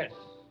 Yes.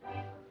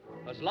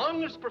 As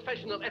long as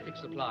professional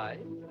ethics apply,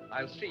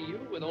 I'll see you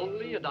with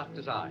only a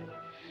doctor's eye.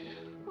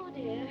 Oh,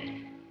 dear.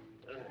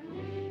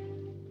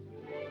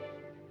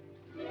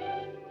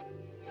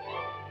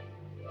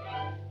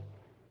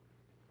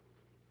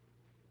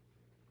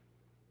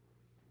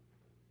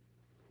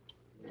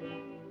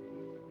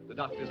 The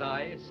doctor's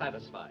eye is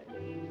satisfied.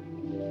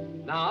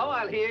 Now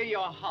I'll hear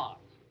your heart.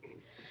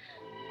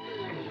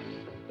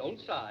 Don't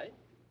sigh.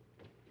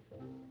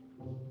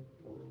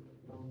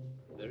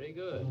 Very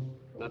good.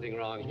 Nothing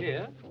wrong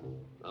here.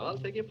 Now I'll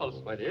take your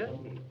pulse, my dear.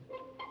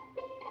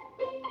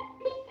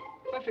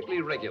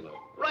 Perfectly regular.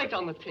 Right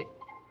on the tick.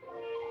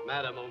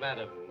 Madam, oh,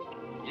 madam,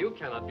 you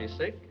cannot be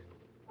sick.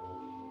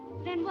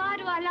 Then why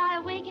do I lie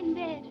awake in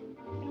bed?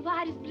 And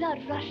why does blood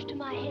rush to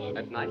my head?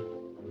 At night?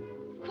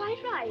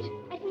 Quite right,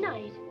 at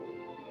night.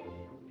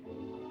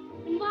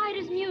 And why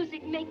does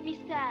music make me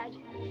sad?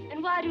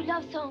 And why do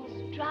love songs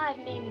drive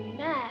me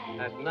mad?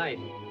 At night.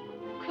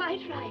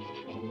 Quite right,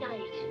 at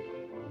night.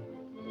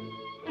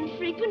 And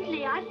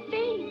frequently I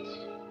faint.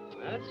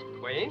 That's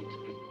quaint.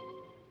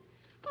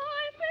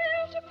 I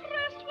feel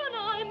depressed when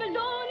I'm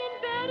alone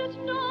in bed at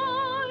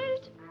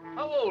night.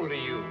 How old are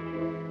you?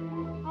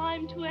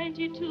 I'm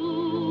 22.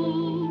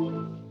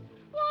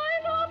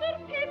 While other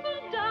people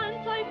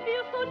dance, I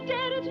feel so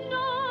dead at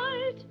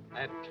night.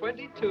 At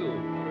 22.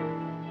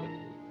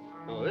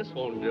 Oh, this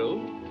won't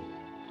do.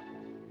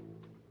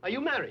 Are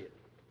you married?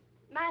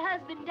 My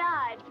husband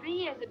died 3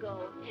 years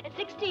ago. At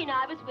 16,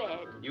 I was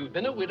wed. You've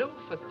been a widow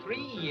for 3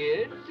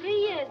 years. 3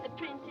 years, the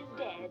prince is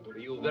dead. Are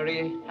you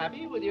very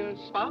happy with your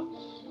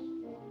spouse?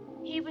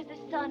 He was the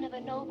son of a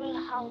noble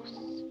house.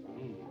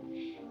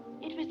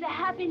 It was the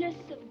happiness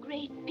of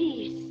great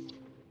peace.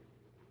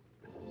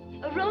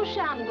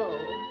 Rochambeau,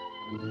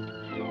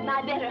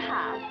 my better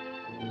half.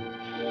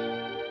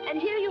 And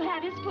here you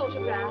have his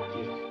photograph.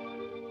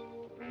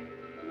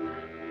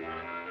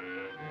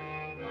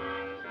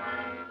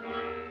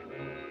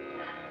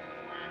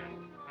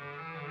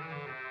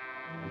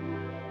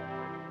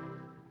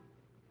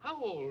 How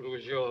old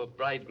was your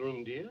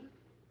bridegroom, dear?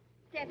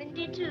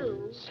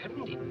 72.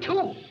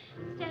 72?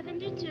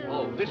 72.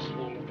 Oh, this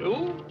won't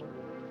do.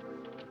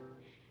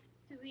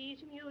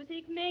 Sweet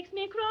music makes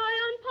me cry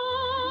on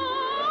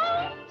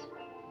part.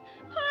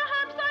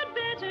 Perhaps I'd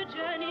better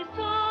journey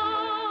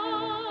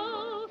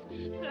south.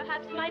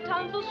 Perhaps my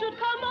tonsils should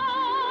come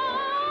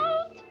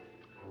out.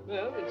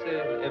 Well, it's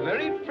a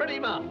very pretty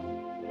mouth.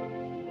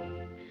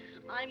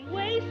 I'm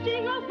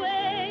wasting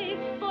away.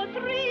 For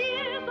 3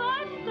 years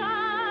I've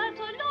sat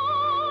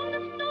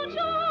alone. No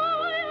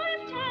joy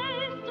I've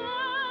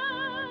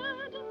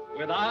tasted.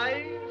 With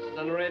eyes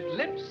and red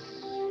lips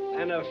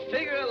and a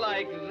figure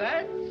like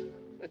that,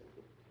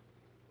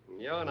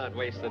 you're not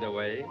wasted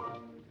away.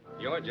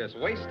 You're just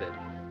wasted.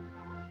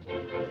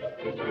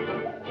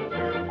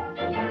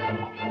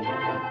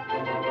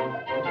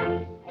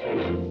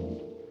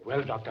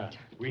 Well, Doctor,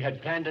 we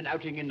had planned an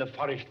outing in the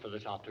forest for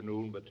this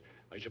afternoon, but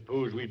I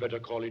suppose we'd better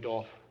call it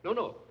off.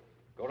 No.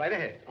 Go right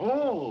ahead.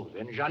 Oh,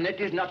 then Jeanette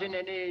is not in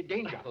any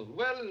danger.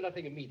 Well,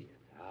 nothing immediate.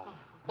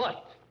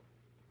 But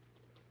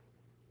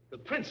the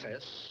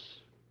princess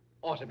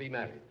ought to be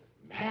married.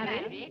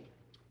 Married?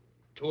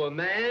 To a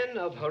man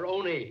of her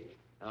own age.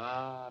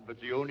 Ah, but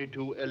the only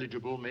two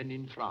eligible men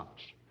in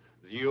France.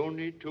 The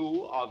only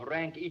two of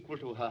rank equal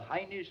to Her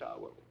Highness are,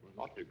 well,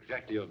 not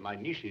exactly of my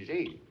niece's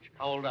age.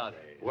 How old are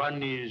they?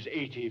 One is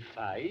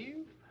 85,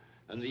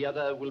 and the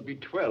other will be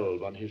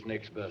 12 on his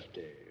next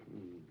birthday.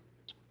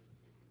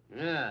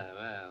 Yeah,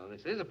 well,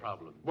 this is a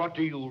problem. What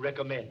do you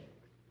recommend?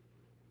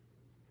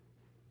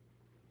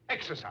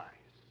 Exercise.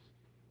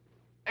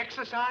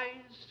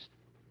 Exercise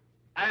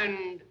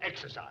and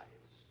exercise.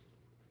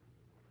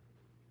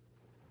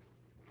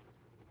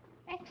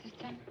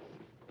 Exercise.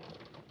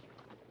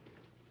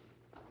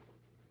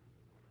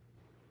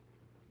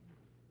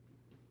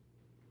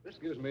 This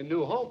gives me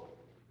new hope.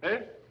 Eh?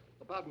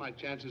 About my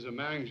chances of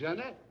marrying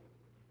Jeannette.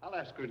 I'll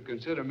ask her to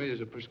consider me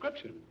as a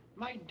prescription.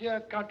 My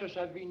dear Countess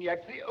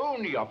Arvignac, the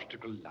only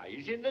obstacle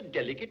lies in the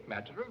delicate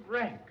matter of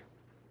rank.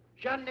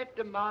 Jeannette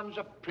demands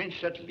a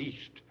prince at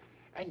least,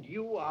 and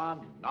you are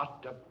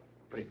not a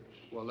prince.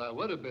 Well, I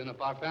would have been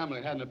if our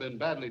family hadn't been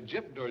badly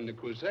gypped during the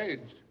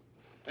Crusades.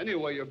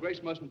 Anyway, Your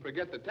Grace mustn't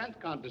forget the 10th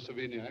Countess of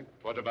Arvignac.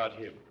 What about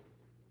him?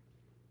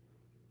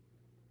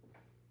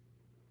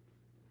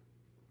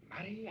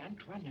 Marie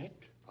Antoinette?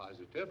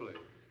 Positively.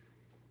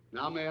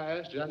 Now may I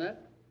ask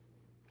Jeannette?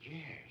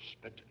 Yes,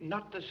 but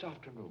not this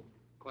afternoon.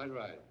 Quite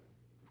right.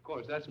 Of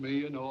course, that's me,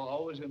 you know,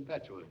 always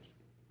impetuous.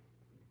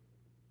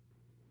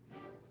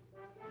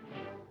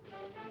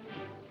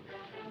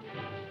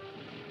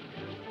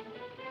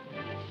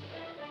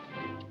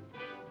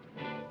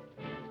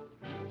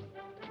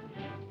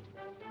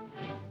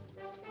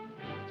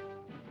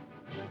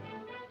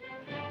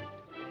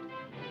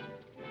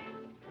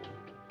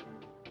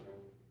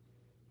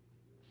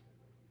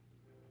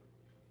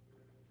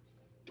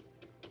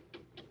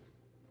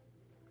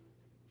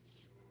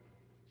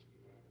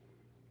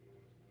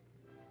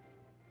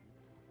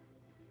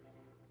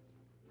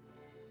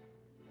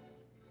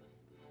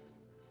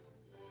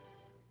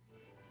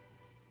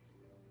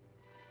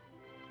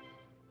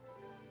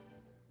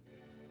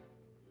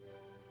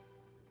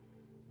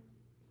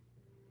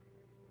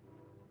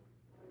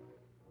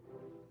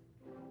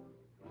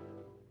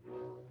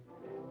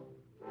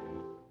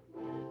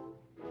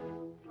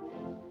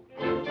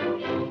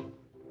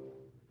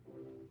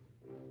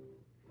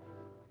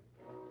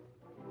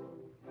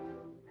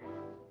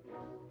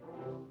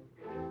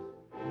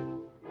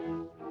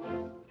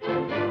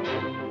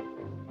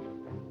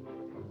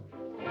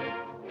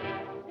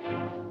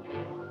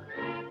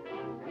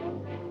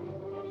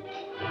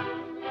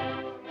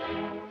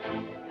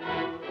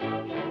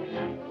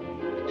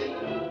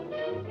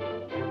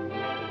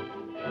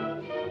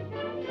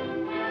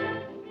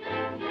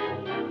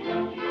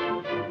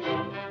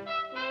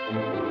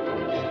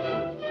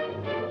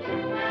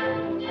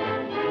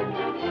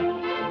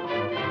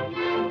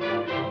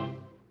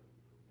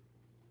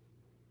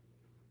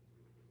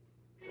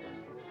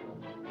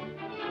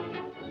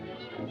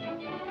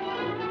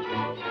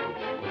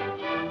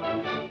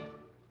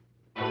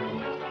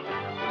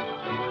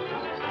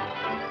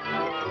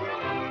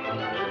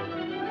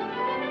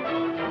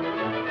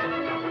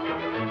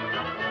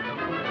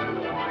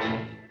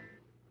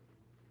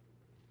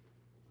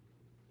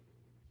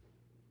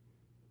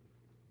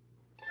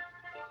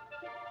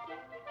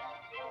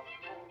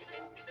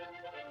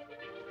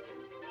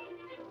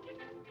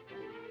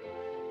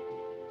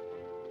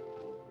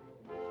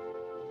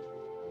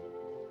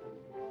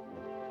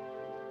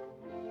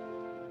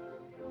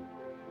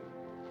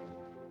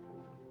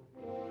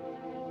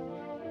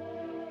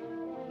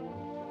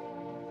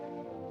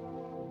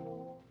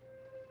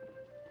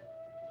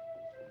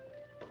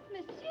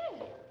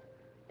 Monsieur.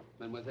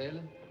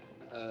 Mademoiselle,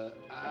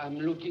 I'm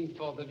looking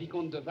for the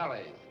Vicomte de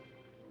Varese.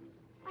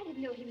 I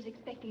didn't know he was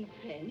expecting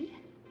a friend.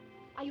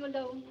 Are you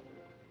alone?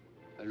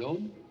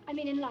 Alone? I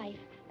mean in life.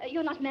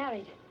 You're not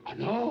married. Oh,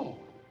 no.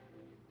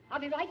 I'll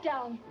be right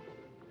down.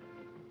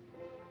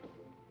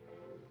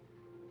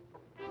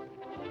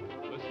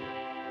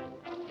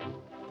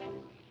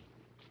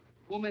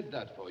 Who made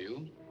that for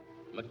you?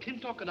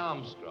 McClintock and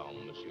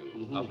Armstrong,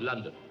 monsieur, of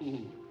London.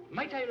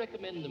 Might I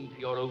recommend them for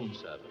your own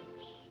servants?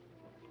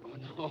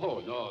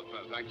 Oh, no,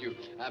 thank you.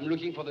 I'm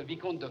looking for the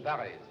Vicomte de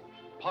Varese.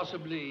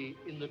 Possibly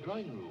in the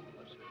drawing room,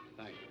 monsieur.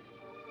 Thank you.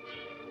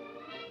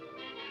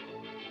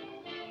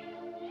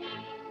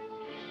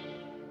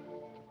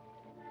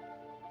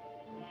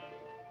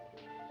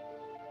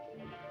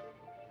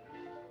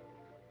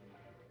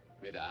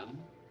 Mesdames.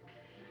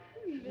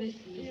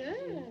 Monsieur.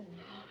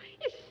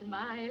 Your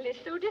smile is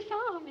so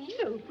disarming.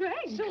 So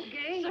frank. So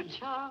gay. So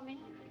charming.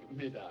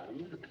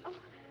 Mesdames.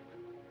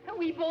 Oh,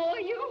 we bore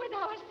you with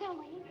our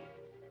sewing.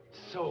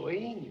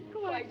 Sewing?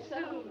 Quite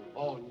so.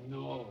 Oh,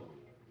 no.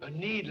 A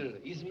needle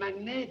is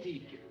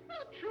magnetic.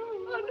 How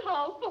true and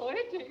how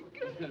poetic.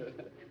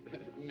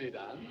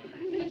 Mesdames.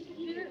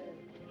 Monsieur.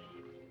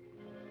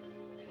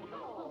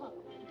 Oh.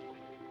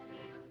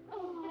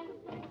 Oh.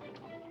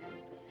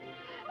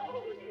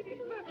 Oh,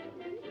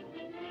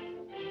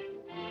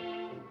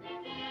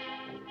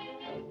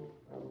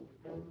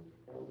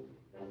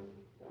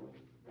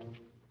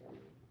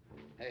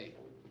 Hey.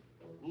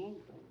 Hmm?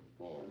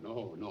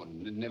 Oh, no,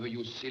 never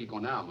use silk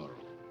on armor.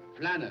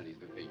 Flannel is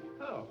the thing.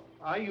 Oh,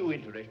 are you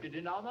interested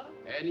in armor?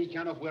 Any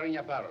kind of wearing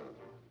apparel.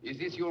 Is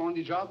this your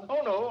only job?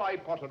 Oh, no, I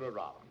potter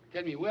around.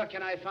 Tell me, where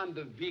can I find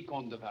the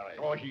Vicomte de Varese?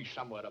 Oh, he's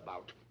somewhere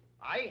about.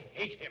 I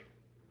hate him.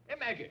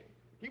 Imagine,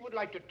 he would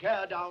like to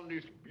tear down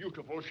this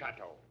beautiful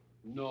chateau.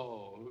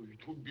 No,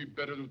 it would be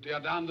better to tear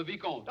down the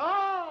Vicomte.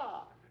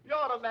 Ah,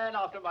 you're a man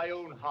after my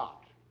own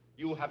heart.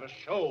 You have a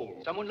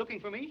soul. Someone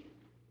looking for me?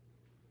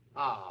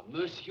 Ah,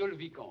 Monsieur le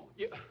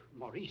Vicomte.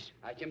 Maurice.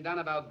 I came down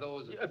about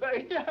those...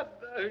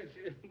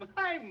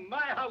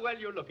 My, how well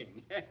you're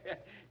looking.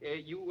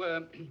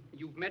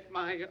 You've met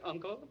my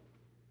uncle?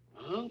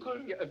 Uncle?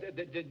 Yeah,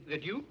 the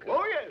Duke?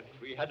 Oh, yes.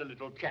 We had a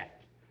little chat.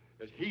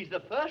 But he's the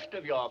first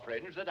of your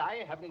friends that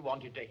I haven't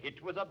wanted to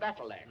hit with a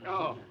battle axe.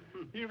 Oh.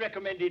 He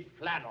recommended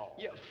flannel.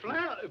 Yeah,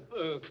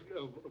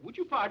 would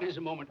you pardon us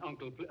a moment,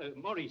 Uncle?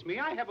 Maurice, may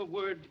I have a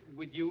word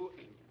with you?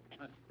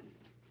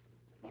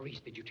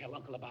 Maurice, did you tell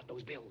Uncle about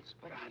those bills?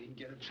 But I didn't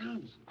get a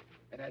chance.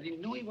 And I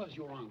didn't know he was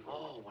your uncle.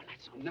 Oh, well,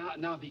 that's...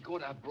 Now,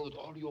 because I brought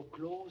all your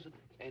clothes,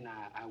 and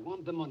I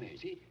want the money,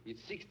 see?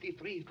 It's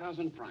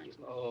 63,000 francs.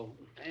 Oh.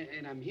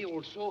 And I'm here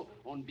also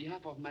on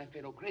behalf of my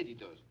fellow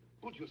creditors.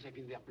 Put yourself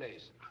in their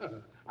place.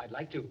 I'd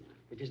like to.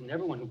 It isn't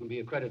everyone who can be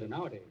a creditor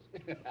nowadays.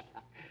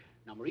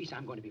 Now, Maurice,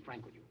 I'm going to be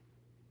frank with you.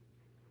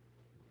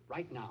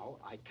 Right now,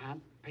 I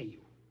can't pay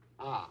you.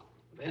 Ah,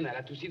 then I'll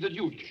have to see the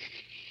Duke.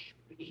 Shh.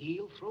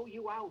 He'll throw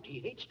you out. He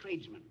hates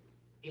tradesmen.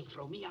 He'll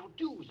throw me out,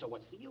 too, so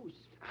what's the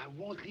use? I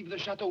won't leave the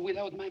chateau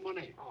without my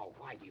money. Oh,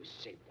 why do you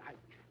say that?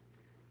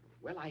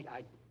 Well,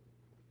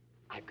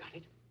 I've got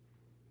it.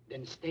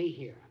 Then stay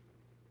here.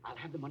 I'll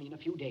have the money in a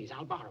few days.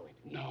 I'll borrow it.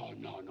 No.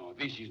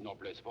 This is no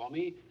place for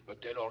me. A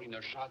tailor in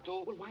a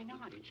chateau. Well, why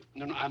not?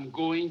 No, I'm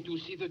going to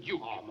see the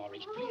Duke. Oh,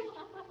 Maurice, please.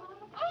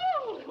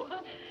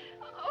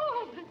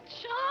 Oh, the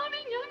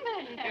charming young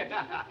man.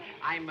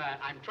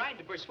 I'm trying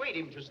to persuade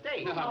him to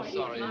stay. No, I'm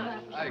sorry.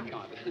 I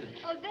can't.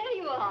 Oh, there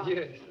you are.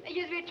 Yes.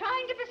 You've been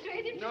trying to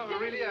persuade him to No, stay.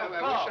 really, I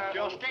wish I...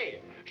 You're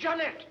staying.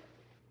 Jeanette,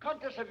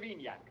 Countess of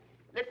Vignac,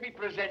 let me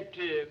present,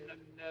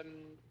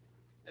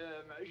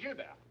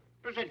 Gilbert.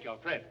 Present your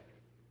friend.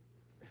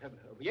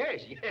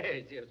 Yes,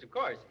 of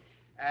course.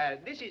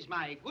 This is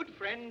my good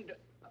friend,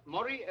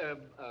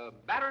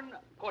 Baron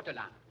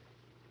Courtelan.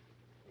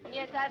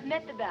 Yes, I've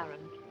met the Baron.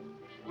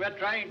 We're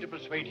trying to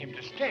persuade him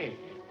to stay.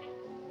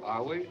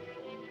 Are we?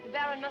 The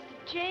Baron must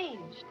have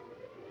changed.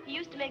 He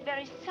used to make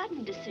very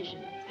sudden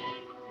decisions.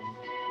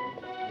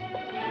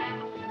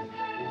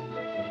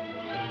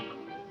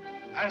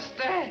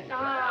 Stay.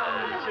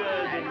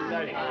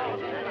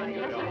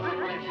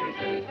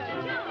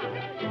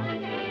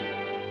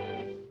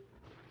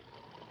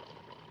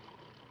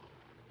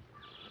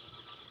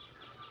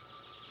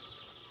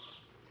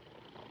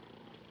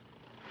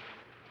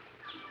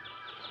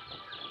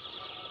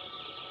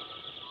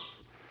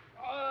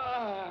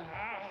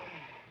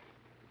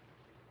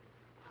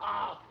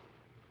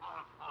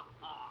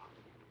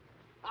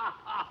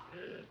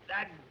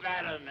 That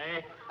Baron,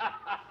 eh?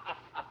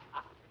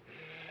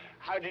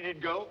 How did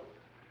it go?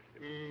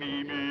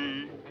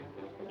 Mimi,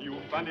 you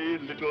funny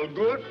little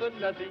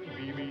good-for-nothing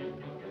Mimi.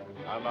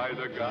 Am I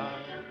the guy?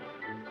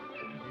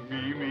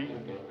 Mimi,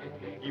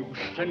 you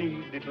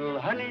sunny little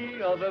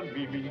honey of a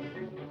Mimi.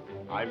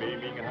 I'm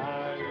aiming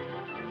high.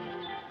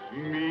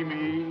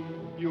 Mimi,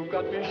 you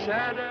got me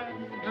sad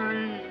and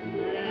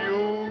dreamy.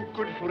 You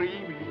could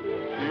free me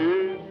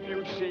if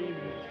you'd see me.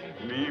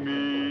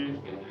 Mimi,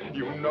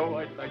 you know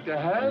I'd like to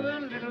have a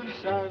little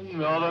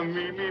son of a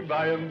Mimi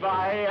by and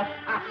by.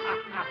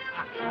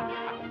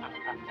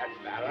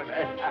 Baron,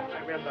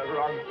 I'm in the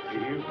wrong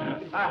field.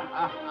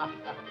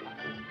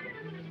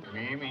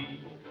 Mimi,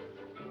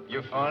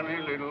 you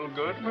funny little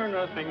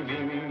good-for-nothing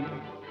Mimi.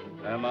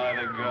 Am I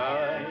the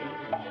guy?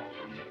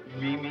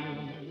 Mimi,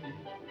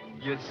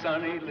 you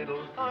sunny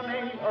little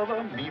honey of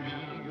a Mimi.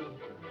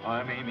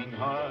 I'm aiming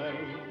high.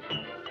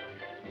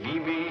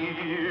 Mimi,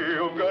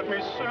 you got me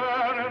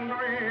sad and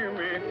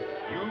dreamy.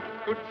 You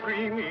could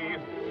free me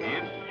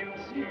if you'd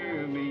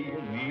see me,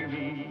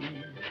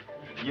 Mimi.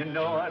 You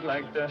know I'd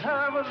like to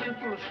have a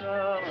little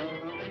son.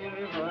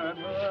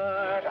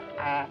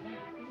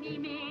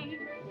 Mimi,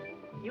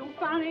 you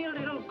funny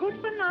little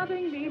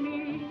good-for-nothing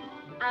Mimi.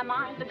 Am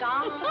I the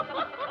guy?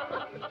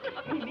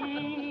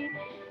 Mimi,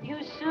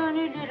 you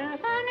sunny little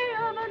honey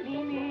of a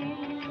Mimi.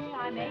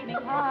 I'm aiming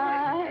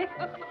high.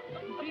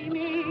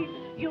 Mimi,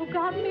 you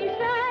got me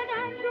sad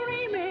and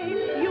dreamy.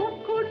 You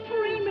could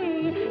free me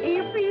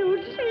if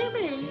you'd see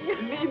me.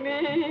 Mimi,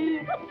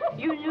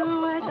 you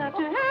knew I'd have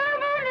to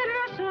have a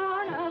little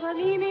son of a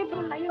Mimi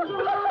by and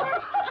by.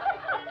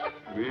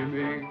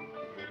 Mimi,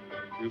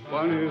 you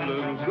funny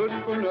little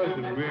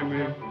good-for-nothing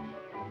Mimi.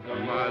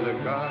 Am I the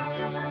guy?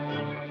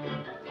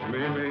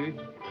 Mimi,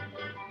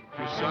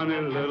 you sunny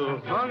little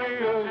honey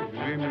of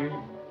Mimi.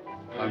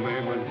 I'm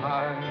aiming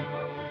high.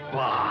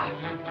 Bah!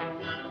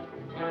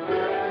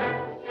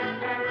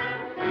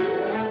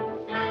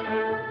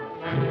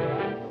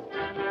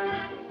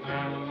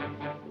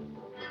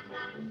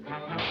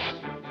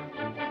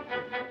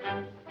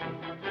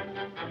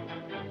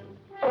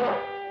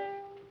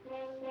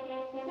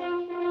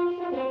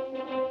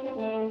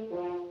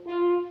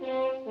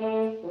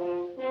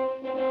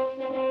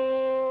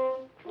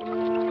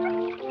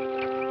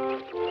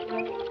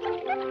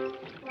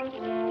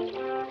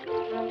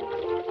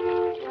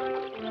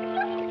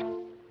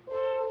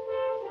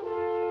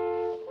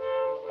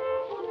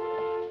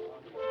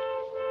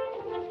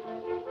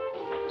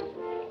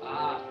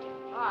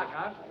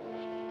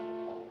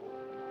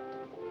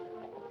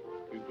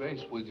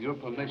 With your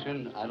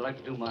permission, I'd like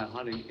to do my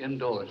hunting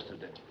indoors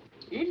today.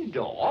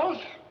 Indoors?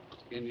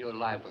 In your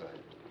library.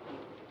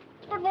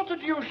 But what the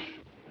deuce?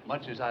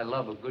 Much as I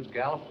love a good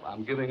gallop,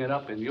 I'm giving it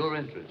up in your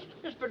interest.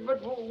 Yes, but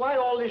why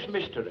all this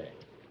mystery?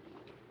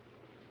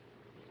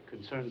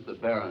 Concerns the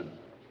Baron.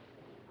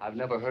 I've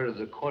never heard of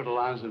the Coeur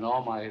d'Alenes in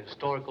all my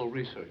historical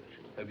research.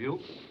 Have you?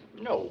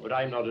 No, but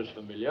I'm not as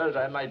familiar as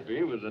I might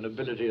be with the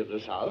nobility of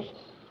this house.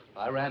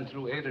 I ran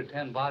through 8 or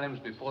 10 volumes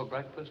before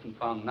breakfast and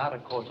found not a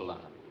Coeur d'Alene.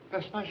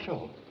 That's my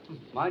soul.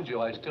 Mind you,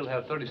 I still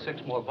have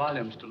 36 more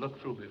volumes to look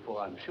through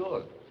before I'm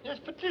sure. Yes,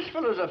 but this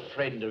fellow's a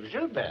friend of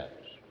Gilbert's.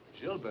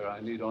 Gilbert, I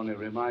need only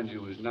remind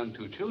you, is none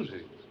too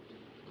choosy.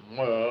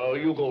 Well,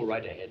 you go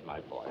right ahead, my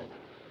boy.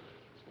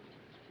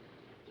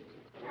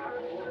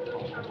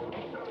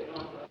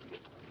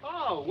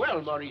 Oh,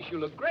 well, Maurice, you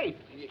look great.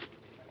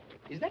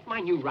 Is that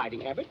my new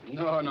riding habit?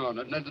 No,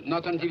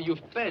 not until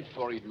you've paid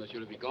for it, Monsieur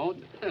le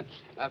Vicomte.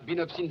 I've been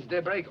up since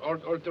daybreak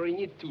altering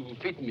it to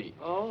fit me.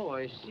 Oh,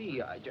 I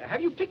see. Have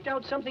you picked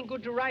out something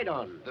good to ride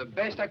on? The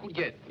best I could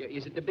get.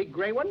 Is it the big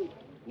gray one?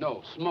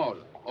 No, small.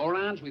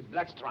 Orange with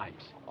black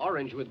stripes.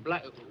 Orange with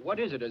black... What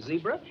is it, a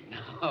zebra?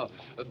 No,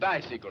 a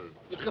bicycle.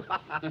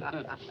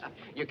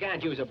 You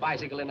can't use a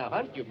bicycle in a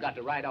hunt. You've got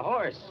to ride a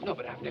horse. No,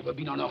 but I've never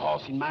been on a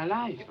horse in my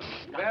life.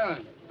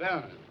 Baron,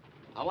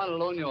 I want to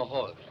loan you a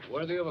horse,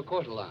 worthy of a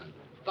Coeur d'Alene.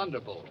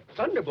 Thunderbolt.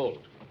 Thunderbolt?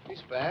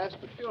 He's fast,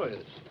 but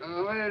furious.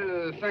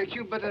 Well, thank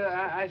you, but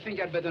I think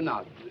I'd better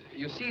not.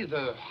 You see,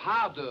 the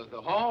harder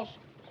the horse,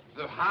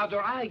 the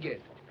harder I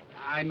get.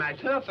 I might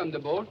hurt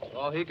Thunderbolt.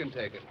 Oh, he can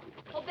take it.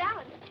 Oh,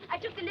 Baron, I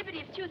took the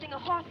liberty of choosing a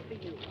horse for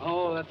you.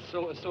 Oh, that's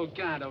so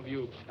kind of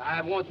you.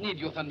 I won't need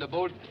your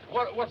Thunderbolt.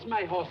 What's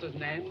my horse's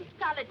name?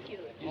 Solitude.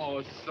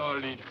 Oh,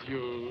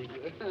 Solitude.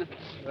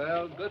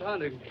 Well, good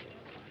hunting.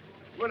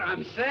 Well,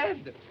 I'm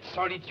sad.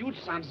 Solitude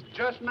sounds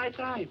just my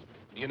type.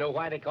 Do you know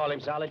why they call him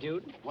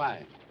Solitude?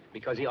 Why?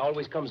 Because he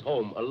always comes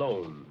home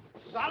alone.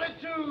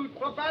 Solitude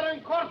for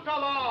Baron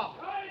Courtalon!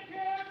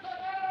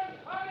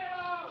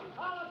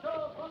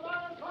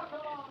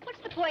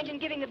 What's the point in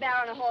giving the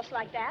Baron a horse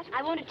like that?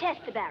 I want to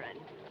test the Baron.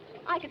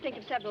 I could think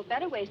of several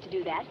better ways to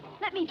do that.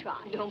 Let me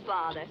try. Don't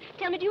bother.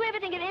 Tell me, do you ever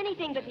think of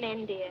anything but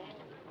men, dear?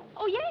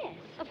 Oh, yes.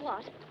 Of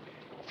what?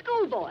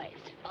 Schoolboys.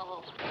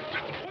 Oh.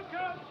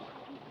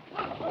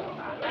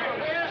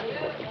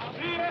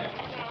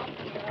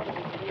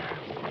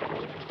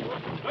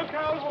 Look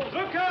out!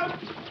 Look out!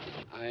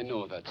 I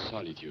know that's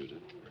Solitude.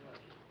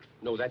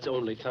 No, that's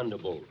only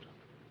Thunderbolt.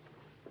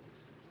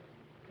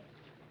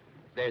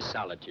 There's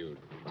Solitude.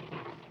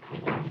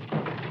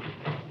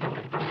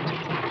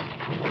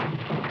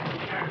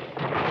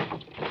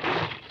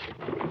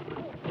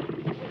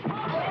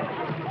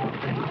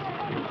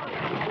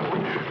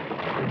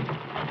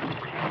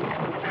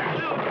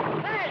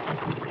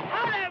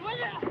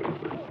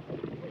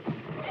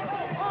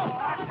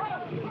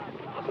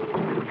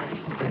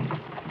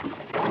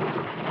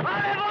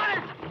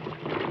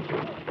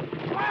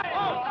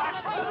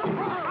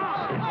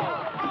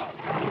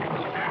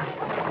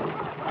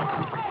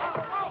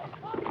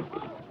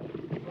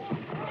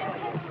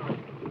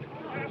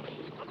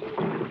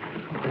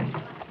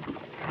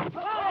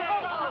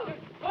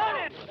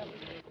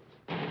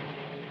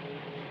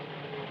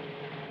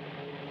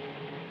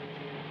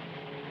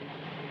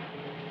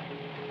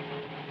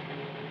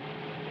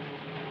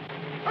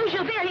 Oh,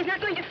 Gilbert, he's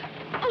not going to...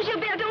 Oh,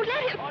 Gilbert, don't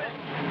let him.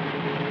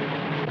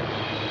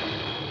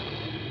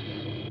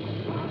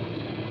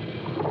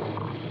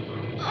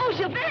 Oh,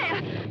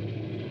 Gilbert!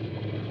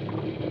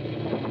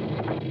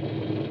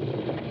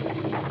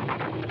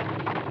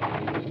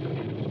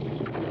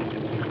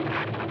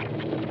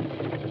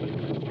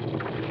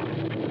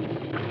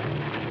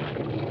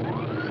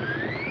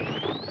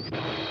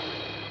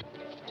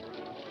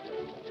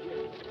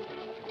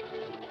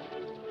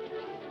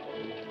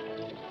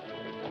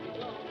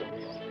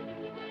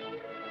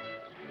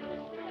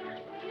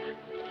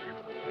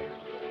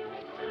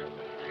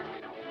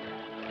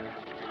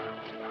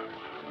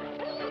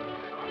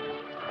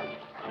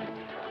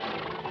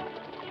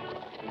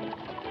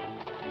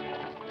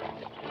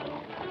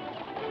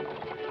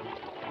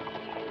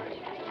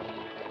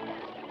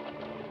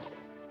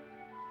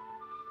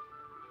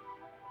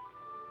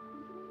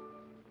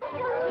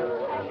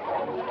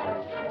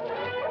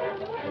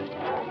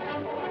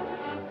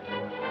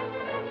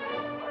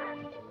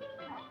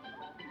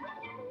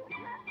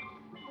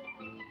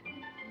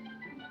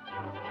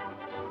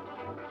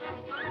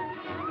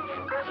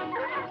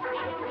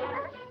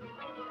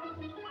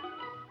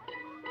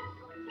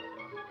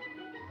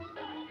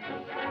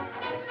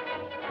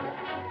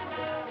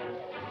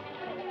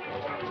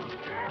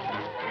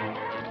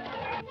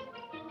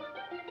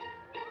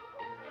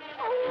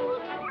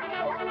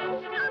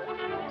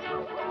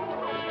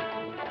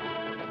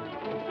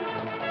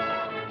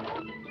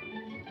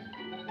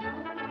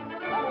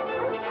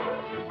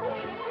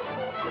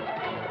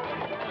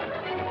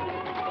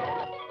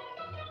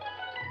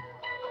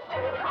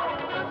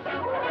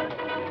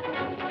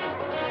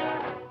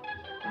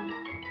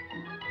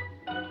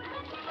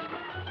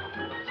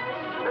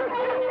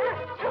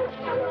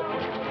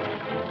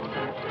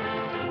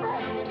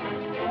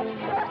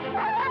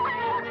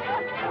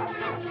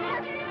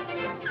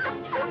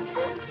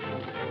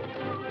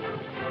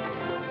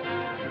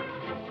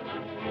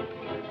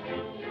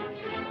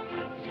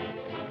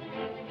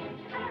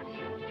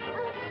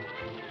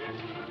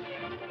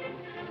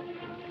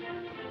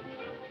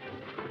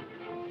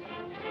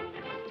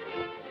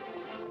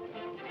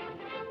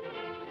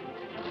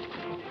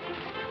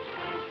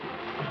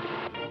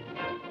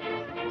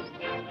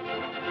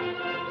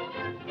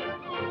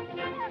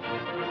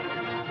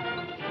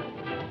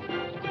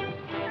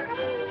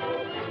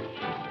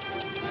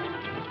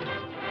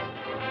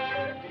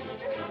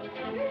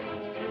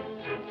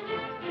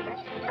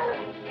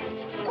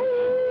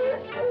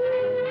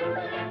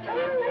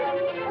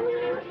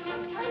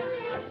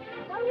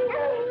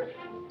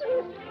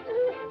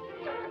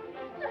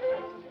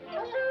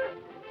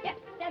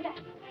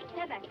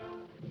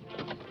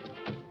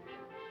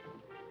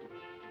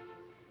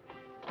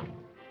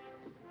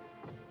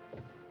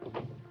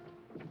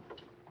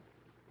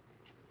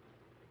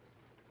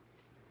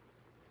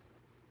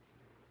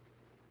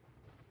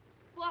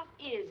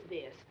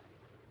 this?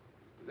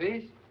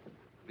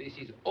 This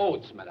is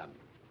oats, madame.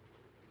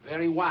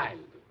 Very wild.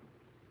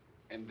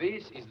 And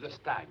this is the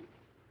stag.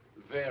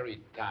 Very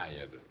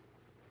tired.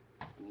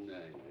 No.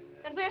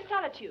 And where's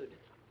Solitude?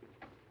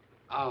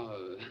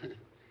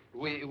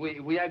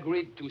 We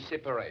agreed to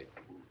separate.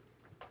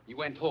 He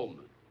went home,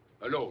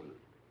 alone.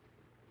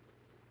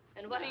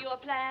 And what are your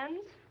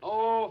plans?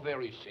 Oh,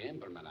 very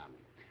simple, madame.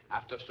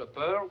 After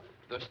supper,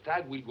 the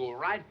stag will go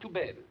right to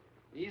bed.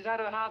 He's had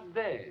a hard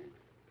day.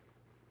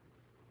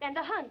 And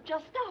the hunt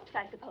just stops,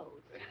 I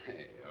suppose.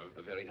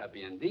 A very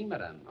happy ending,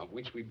 madame, of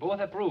which we both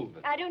approve.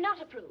 I do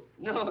not approve.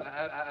 No,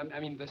 I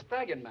mean the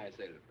stag and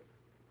myself.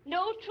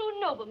 No true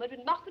nobleman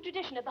would mock the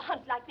tradition of the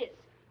hunt like this.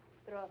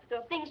 There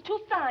are things too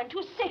fine,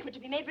 too sacred to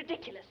be made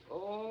ridiculous.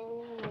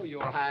 Oh,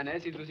 your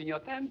Highness is losing your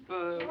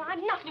temper. No,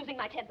 I'm not losing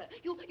my temper.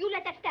 You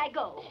let that stag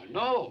go. Oh,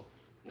 no.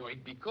 No,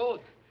 he'd be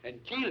caught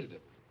and killed.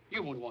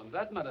 You wouldn't want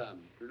that, madame.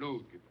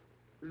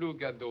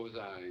 Look at those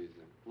eyes.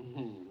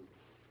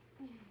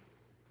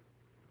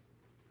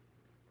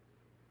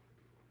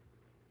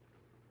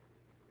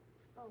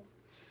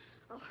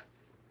 Oh,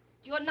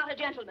 you're not a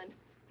gentleman.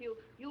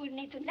 You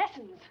need some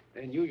lessons.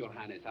 And you, your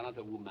Highness, are not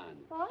a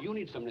woman. What? You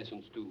need some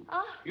lessons, too.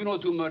 Ah. You know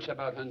too much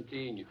about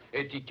hunting,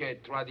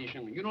 etiquette,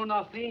 tradition. You know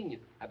nothing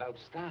about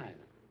style,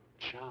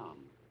 charm,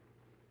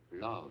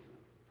 love.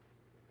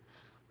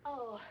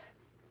 Oh.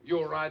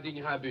 Your riding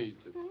habit.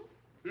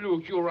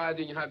 Look, your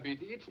riding habit.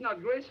 It's not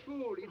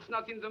graceful. It's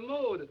not in the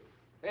mood.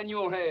 And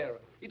your hair.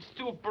 It's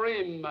too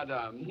prim,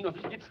 madame. No,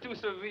 it's too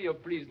severe.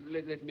 Please,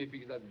 let me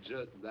fix that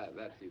just that.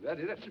 That's it. That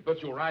is it.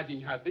 But your riding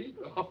habit,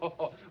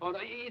 oh, no,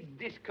 it's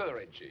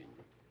discouraging.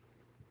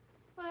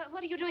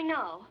 What are you doing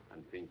now?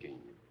 I'm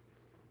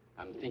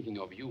thinking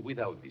of you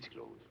without these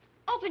clothes.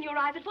 Open your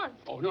eyes at once.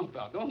 Oh, no,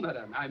 pardon,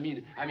 madame. I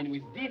mean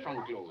with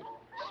different clothes.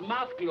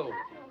 Smart clothes.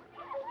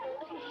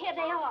 Here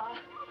they are.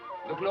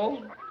 The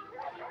clothes?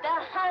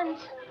 The hunt.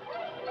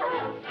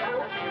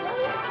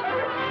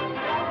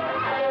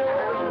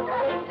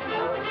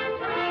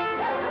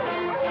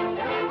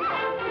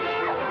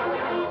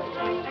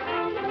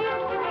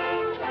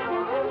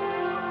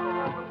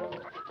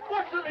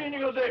 What's the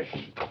meaning of this?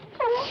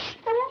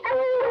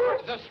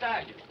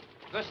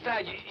 The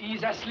stag,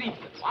 he's asleep.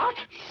 What?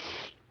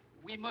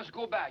 We must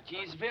go back. He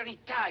is very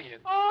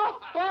tired.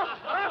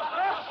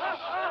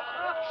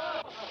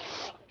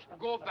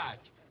 Go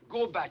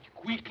back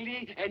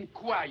quickly and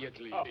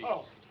quietly.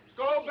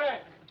 Go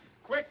back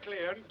quickly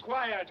and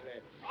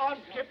quietly, on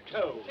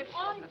tiptoe.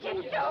 On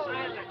tiptoe.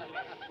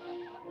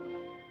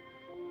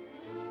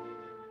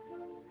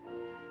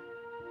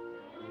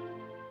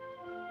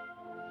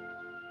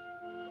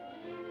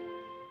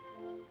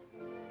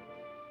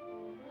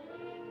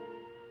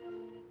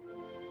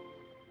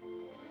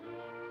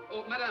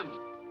 Oh, madame.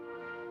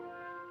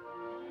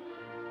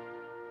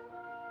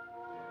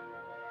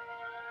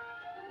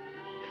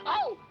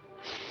 Oh!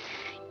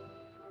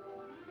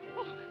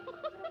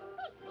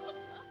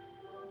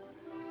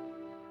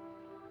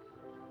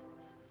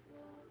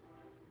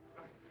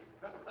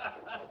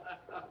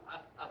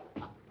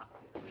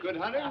 Good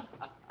hunting?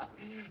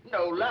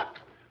 No luck.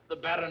 The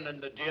Baron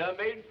and the deer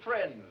made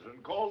friends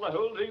and called the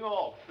whole thing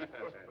off.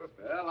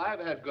 Well, I've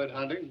had good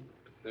hunting.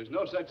 There's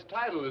no such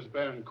title as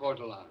Baron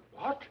Courtelan.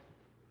 What?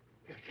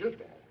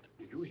 Gilbert,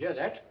 did you hear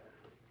that?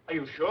 Are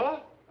you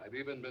sure? I've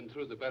even been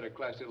through the better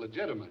class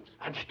illegitimate.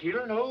 And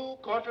still no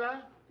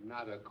Courtelan?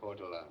 Not a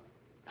Courtelan.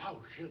 Now,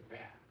 Gilbert,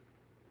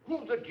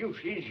 who the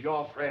deuce is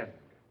your friend?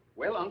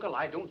 Well, Uncle,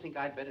 I don't think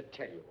I'd better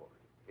tell you.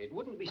 It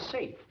wouldn't be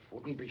safe.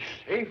 Wouldn't be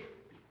safe?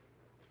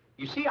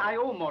 You see, I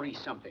owe Maurice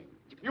something.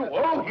 You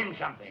owe him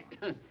something?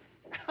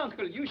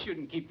 Uncle, you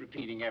shouldn't keep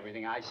repeating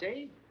everything I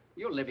say.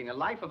 You're living a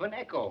life of an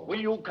echo.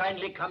 Will you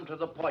kindly come to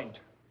the point?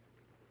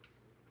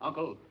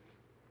 Uncle,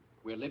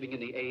 we're living in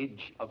the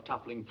age of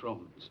toppling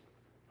thrones,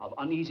 of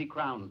uneasy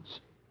crowns,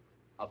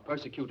 of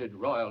persecuted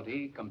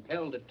royalty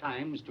compelled at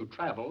times to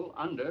travel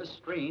under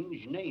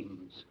strange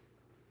names.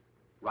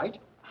 Right?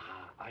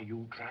 Are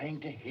you trying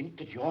to hint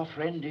that your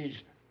friend is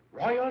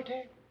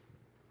royalty?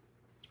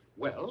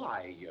 Well,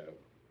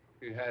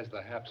 He has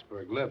the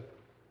Habsburg lip.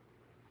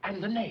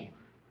 And the name?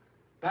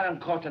 Baron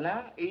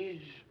Courtelan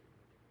is...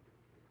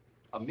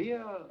 a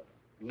mere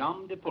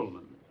nom de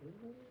Pullman.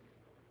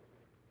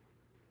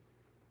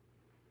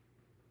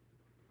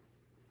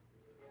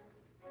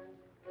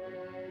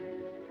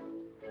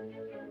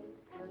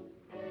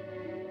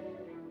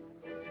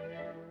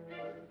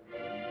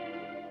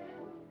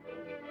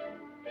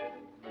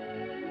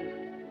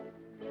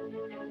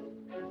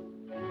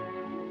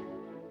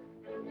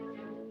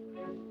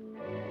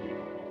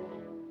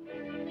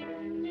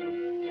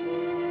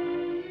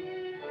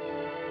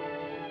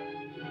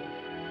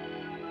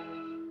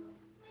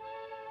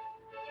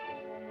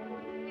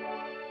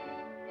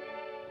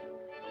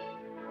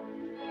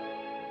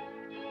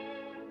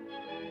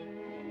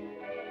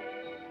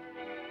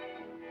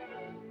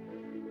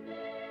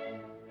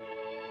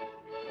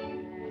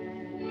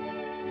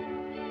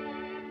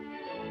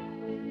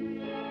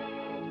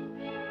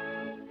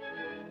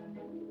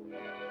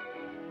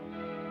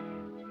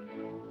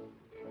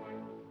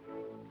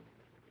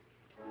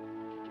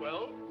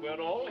 Well,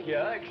 we're all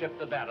here except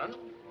the Baron.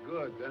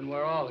 Good, then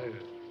we're all here.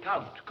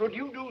 Count, could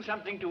you do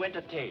something to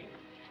entertain?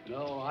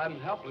 No, I'm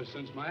helpless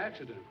since my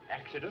accident.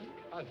 Accident?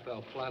 I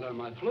fell flat on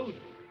my flute.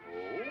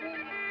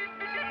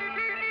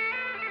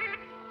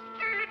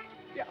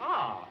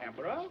 Yeah,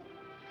 Emperor.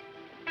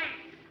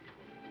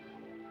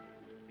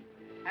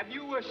 Have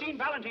you seen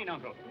Valentine,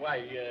 Uncle?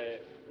 Why,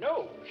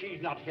 no,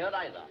 she's not here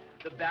either.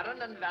 The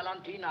Baron and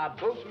Valentine are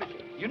both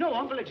missing. You know,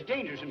 Uncle, it's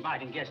dangerous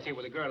inviting guests here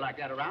with a girl like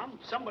that around.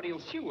 Somebody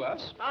will sue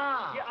us.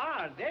 Ah.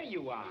 Yeah, there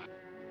you are.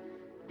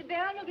 The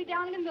Baron will be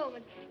down in a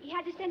moment. He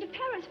had to send to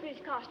Paris for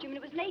his costume, and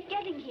it was late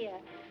getting here.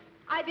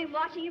 I've been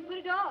watching him put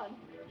it on.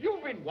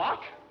 You've been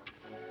what?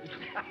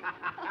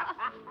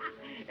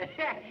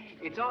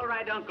 It's all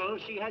right, Uncle.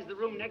 She has the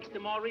room next to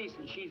Maurice,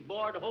 and she's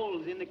bored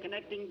holes in the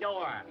connecting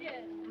door.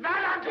 Yes.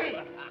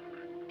 Valentine!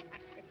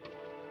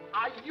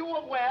 Are you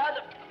aware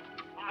that...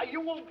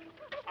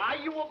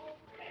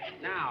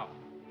 Now,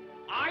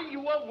 Are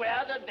you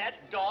aware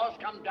that doors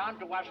come down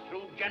to us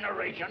through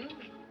generations?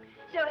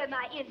 So have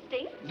my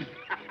instincts.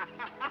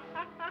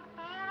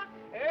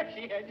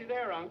 She had you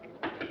there, Unc.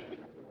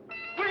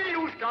 Will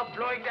you stop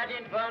blowing that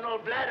infernal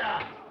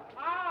bladder?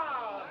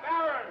 Ah,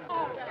 Baron!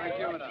 Oh, Thank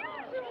you, madame.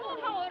 Oh,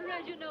 how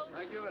original.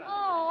 Thank you, madame.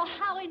 Oh,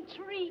 how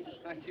intriguing.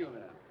 Thank you,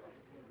 madame.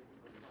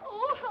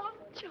 Oh, how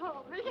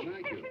charming.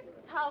 Thank you.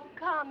 How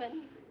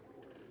common.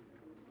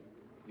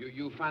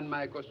 You find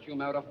my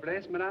costume out of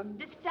place, madame?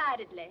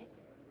 Decidedly.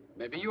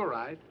 Maybe you're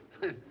right.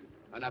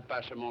 An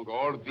Apache among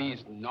all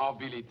this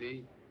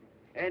nobility.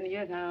 And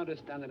yet I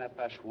understand an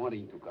Apache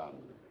wanting to come,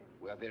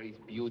 where there is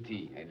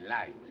beauty and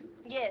light.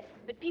 Yes,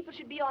 but people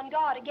should be on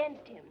guard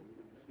against him.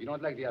 You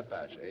don't like the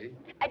Apache, eh?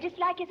 I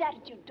dislike his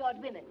attitude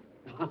toward women.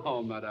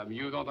 Oh, madame,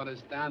 you don't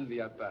understand the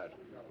Apache.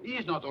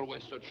 He's not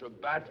always such a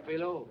bad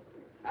fellow.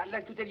 I'd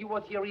like to tell you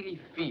what he really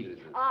feels.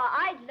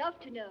 I'd love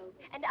to know,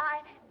 and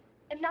I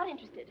am not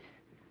interested.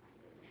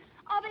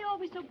 Are they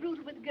always so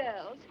brutal with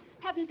girls?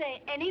 Haven't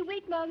they any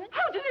weak moments?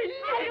 How do they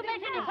live? How do you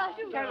make any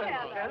costume? Tell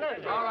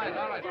us. All right.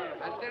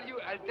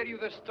 I'll tell you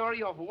the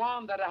story of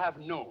one that I have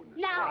known.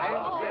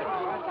 Now.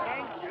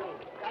 Thank you.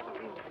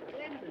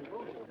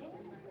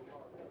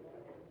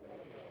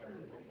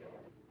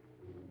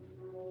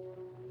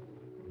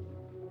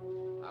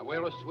 I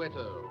wear a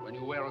sweater when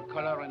you wear a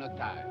collar and a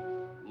tie.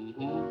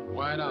 Mm-hmm.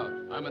 Why not?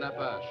 I'm an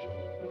Apache.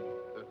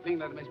 The thing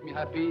that makes me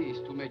happy is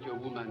to make a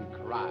woman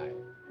cry.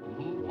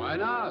 Mm-hmm. Why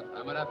not?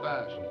 I'm an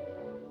Apache.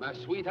 My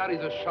sweetheart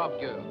is a shop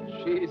girl.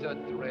 She's a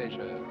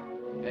treasure.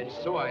 And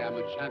so I am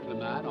a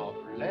gentleman of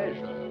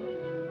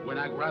leisure. When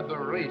I grab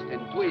her wrist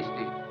and twist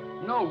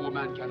it, no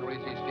woman can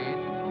resist it.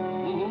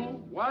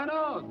 Mm-hmm. Why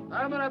not?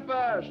 I'm an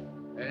Apache.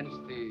 And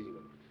still,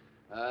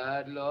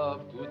 I'd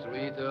love to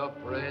treat her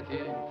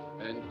pretty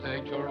and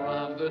take her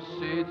around the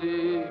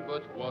city.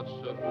 But what's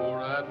a poor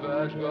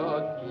Apache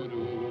got to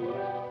do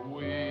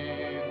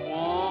with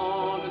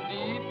one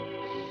deep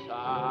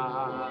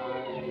sigh?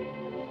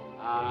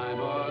 I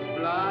must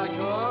black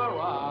her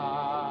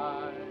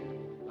eye.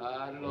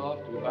 I'd love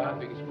to buy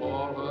things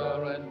for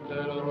her and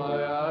tell her I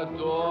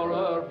adore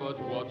her. But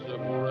what's a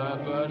poor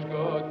Apache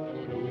got to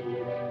do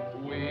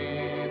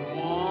with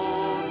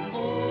one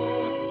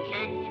good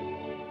kick?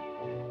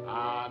 I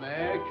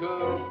make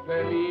her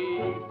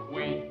very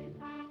quick.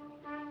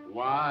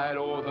 While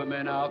all the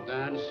men are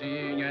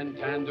dancing and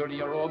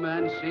tenderly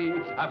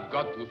romancing, I've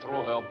got to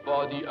throw her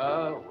body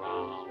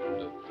around.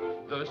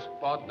 The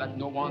spot that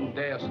no one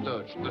dares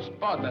touch, the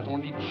spot that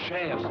only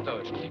chairs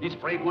touch, is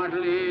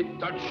frequently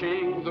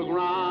touching the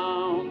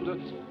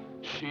ground.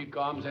 She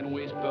comes and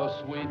whispers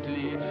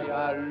sweetly,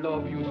 I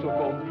love you so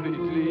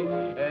completely,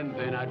 and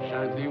then I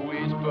gently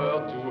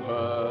whisper to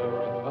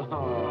her,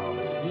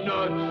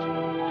 nuts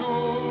to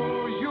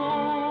you.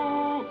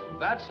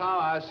 That's how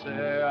I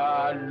say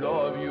I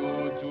love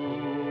you too.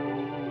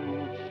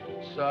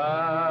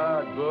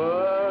 Sad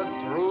but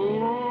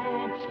true.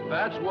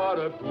 That's what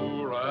a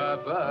poor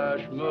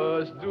Apache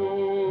must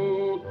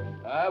do.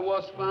 I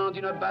was found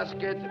in a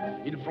basket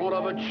in front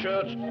of a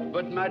church,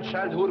 but my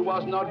childhood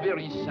was not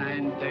very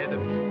scented.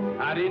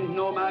 I didn't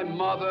know my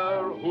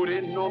mother, who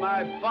didn't know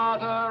my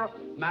father.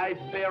 My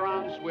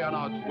parents were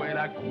not well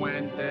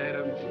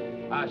acquainted.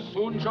 I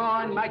soon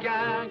joined my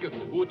gang,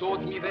 who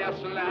taught me their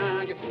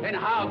slang and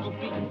how to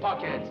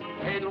pickpocket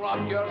and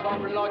rob girls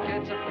of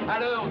lockets. I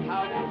learned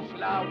how to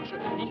slouch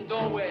in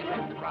doorways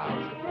and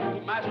crowds,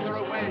 to master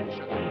a wench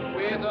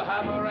with a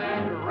hammer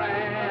and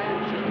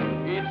wrench.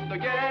 It's the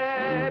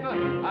game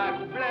I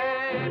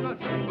blame,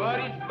 but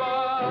it's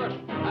bosh.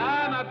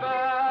 I'm a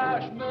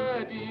bosh.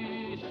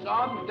 Maybe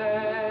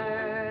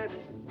someday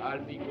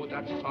I'll be good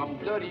at some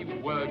dirty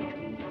work.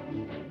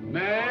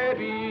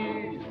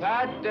 Maybe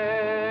that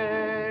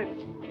day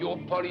your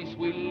police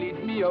will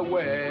lead me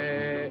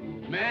away.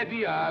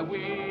 Maybe I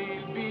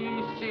will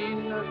be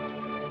seen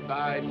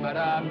by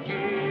Madame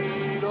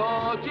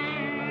Guillotine.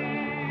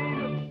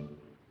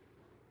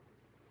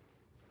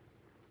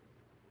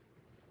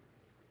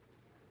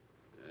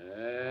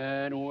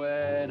 And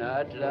when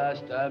at At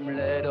last I'm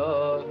led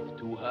off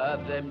to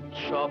have them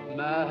chop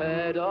my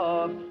head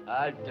off.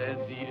 I'll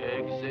tell the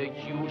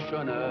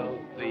executioner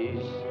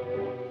this.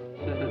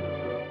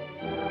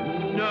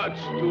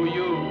 Nuts to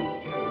you.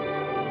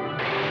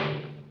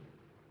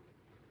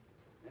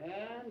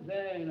 And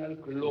then I'll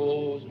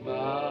close my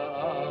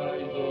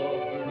eyes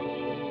of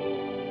blue.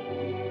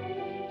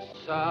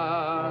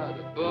 Sad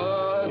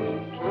but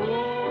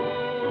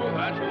true.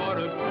 That's what a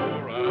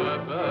poor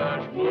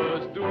Apache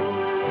must do.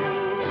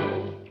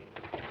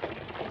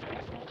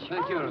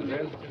 Thank you,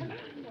 Roselle.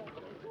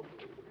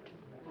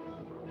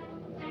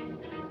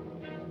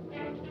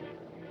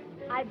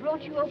 I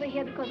brought you over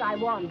here because I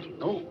want you.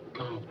 Oh,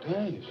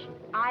 Countess.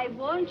 I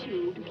want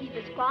you to keep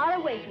as far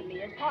away from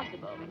me as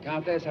possible.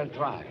 Countess, I'll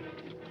try.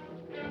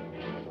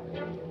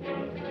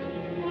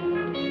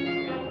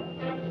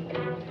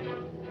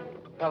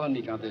 Pardon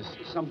me, Countess.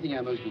 Something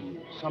I must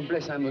do.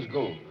 Someplace I must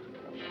go.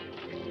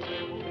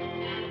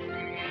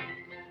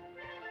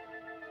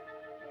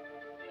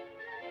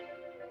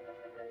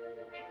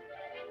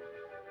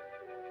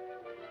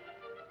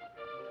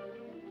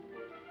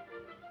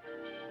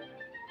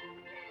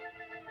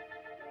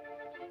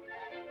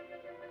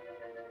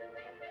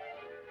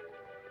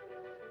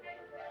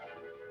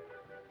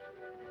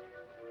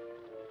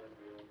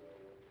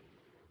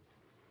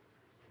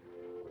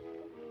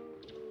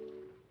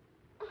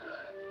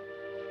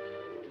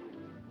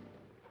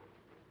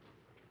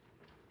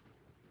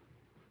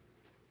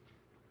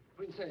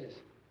 Princess.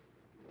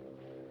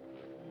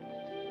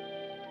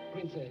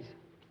 Princess.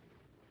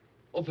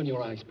 Open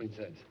your eyes,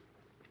 Princess.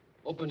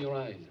 Open your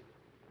eyes.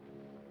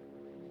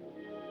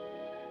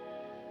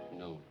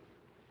 No.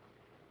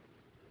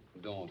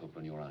 Don't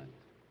open your eyes.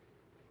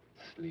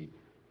 Sleep.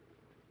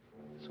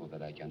 So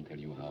that I can tell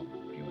you how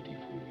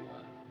beautiful you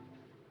are.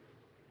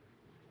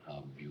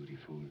 How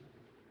beautiful.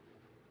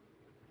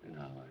 And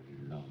how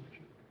I love you.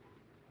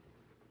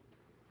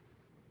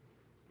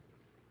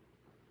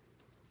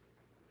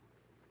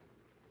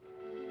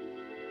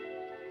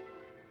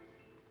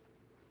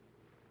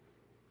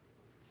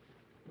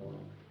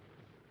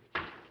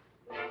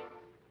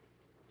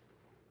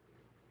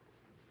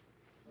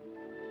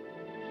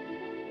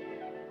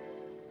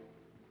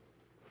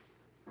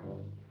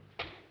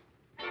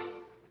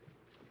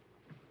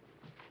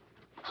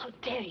 How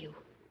dare you?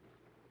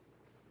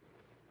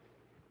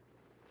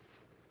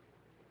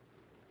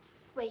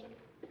 Wait.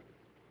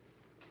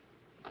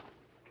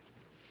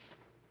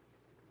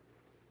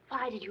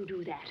 Why did you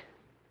do that?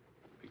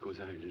 Because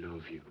I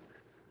love you.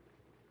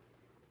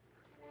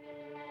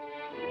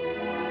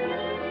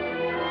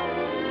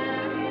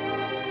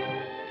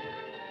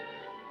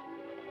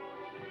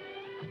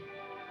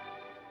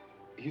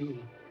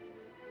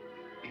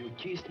 You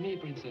kissed me,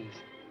 Princess.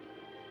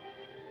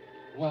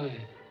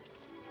 Why?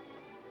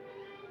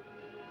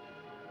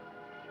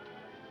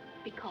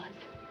 Because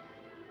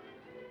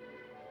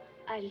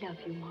I love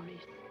you,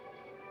 Maurice.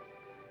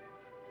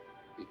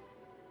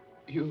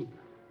 You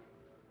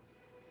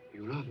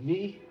love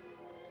me?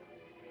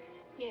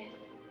 Yes.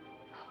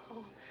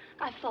 Oh,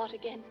 I fought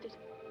against it.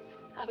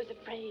 I was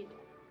afraid.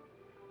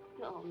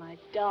 Oh, my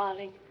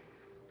darling.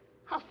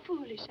 How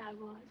foolish I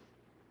was.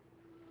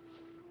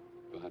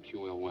 Perhaps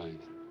you were wise.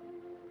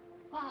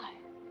 Why?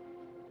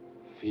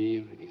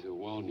 Fear is a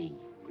warning,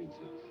 Princess.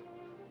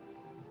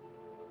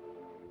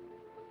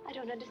 I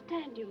don't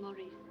understand you,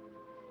 Maurice.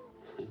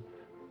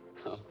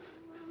 Oh,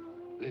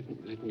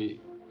 let me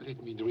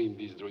dream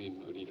this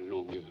dream a little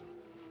longer.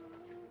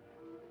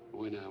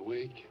 When I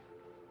wake,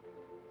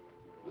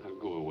 I'll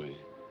go away.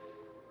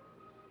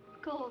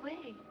 Go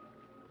away?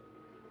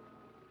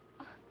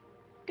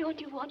 Don't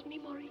you want me,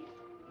 Maurice?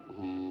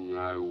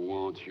 I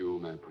want you,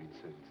 my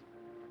princess.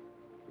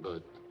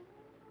 But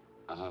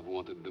I have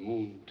wanted the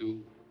moon,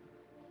 too.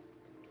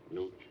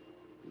 Look,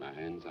 my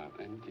hands are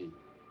empty.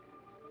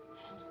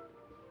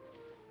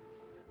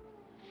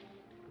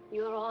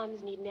 Your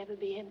arms need never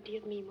be empty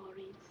of me,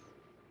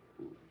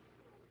 Maurice.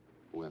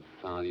 We have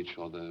found each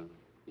other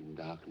in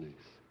darkness,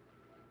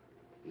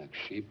 like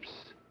ships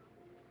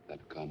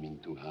that come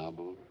into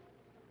harbor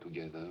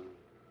together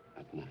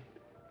at night.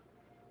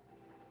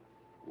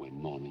 When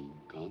morning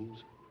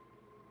comes,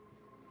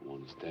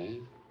 one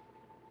stays,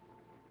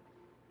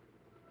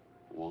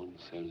 one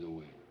sails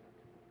away.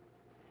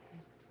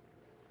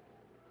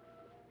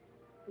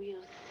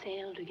 We'll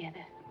sail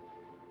together,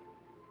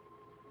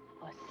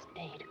 or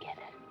stay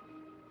together.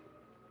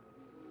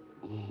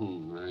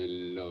 I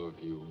love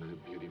you, my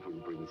beautiful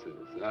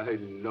princess. I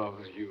love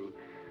you.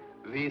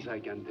 This I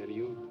can tell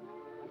you.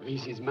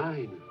 This is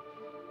mine.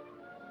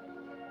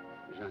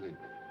 Jeanette.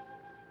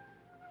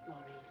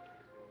 Maurice.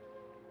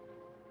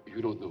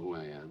 You don't know who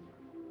I am.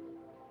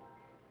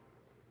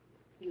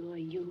 You're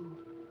you,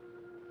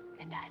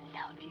 and I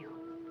love you.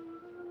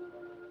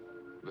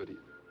 But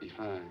if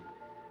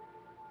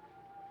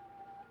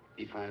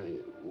I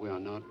were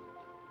not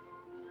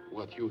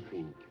what you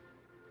think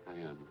I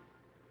am,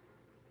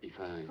 if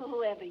I...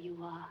 Whoever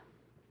you are,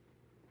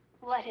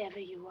 whatever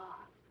you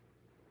are,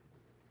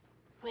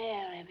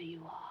 wherever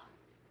you are,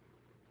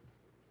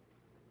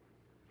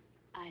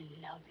 I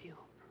love you.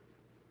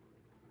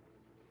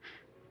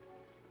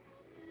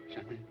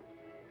 Jamais.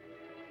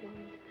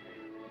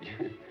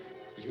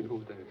 You know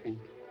what I think?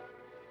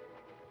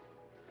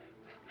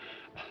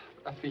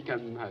 I think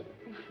I'm mad.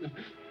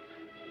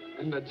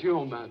 And that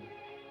you're mad.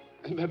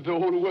 And that the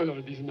whole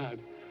world is mad.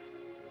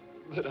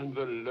 But I'm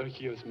the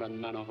luckiest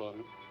madman of all.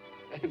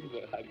 And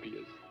the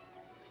happiest.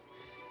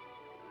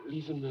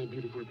 Listen, my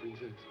beautiful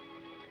princess.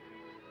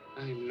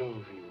 I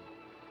love you.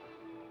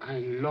 I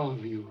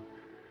love you.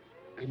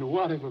 And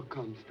whatever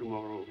comes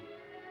tomorrow,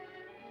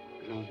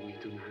 love me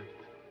tonight.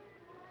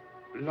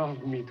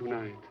 Love me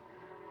tonight.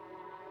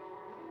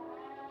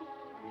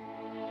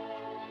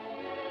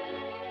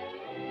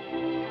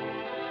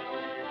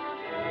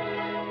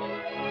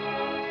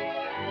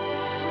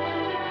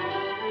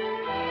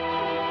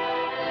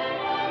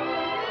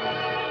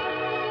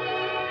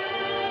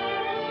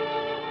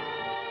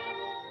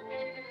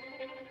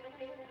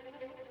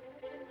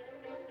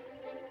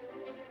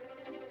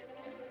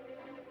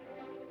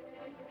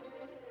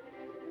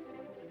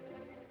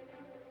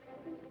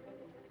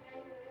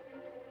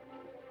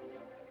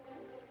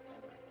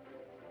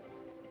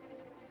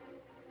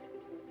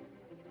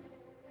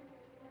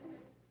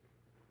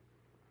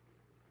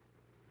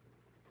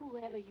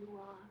 Whoever you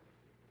are,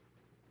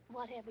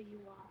 whatever you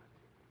are,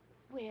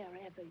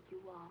 wherever you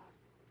are,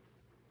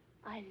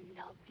 I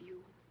love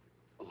you.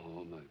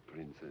 Oh, my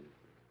princess.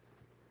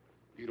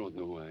 You don't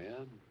know who I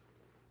am.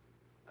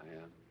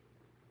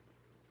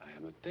 I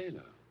am a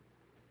tailor.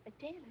 A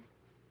tailor?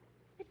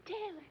 A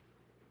tailor?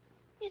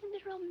 Isn't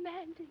it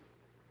romantic?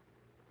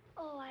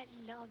 Oh, I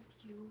love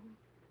you.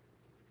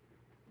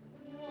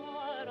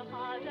 Your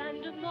heart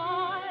and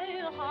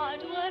my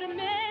heart were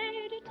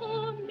made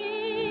to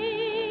meet.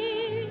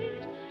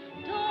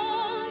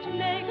 Don't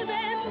make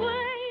them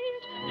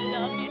wait.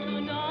 Love me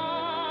tonight.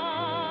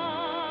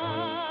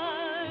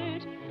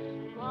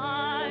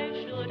 Why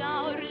should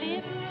our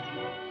lips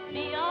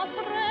be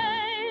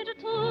afraid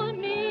to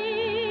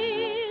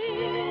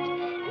meet?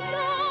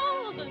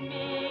 Love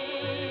me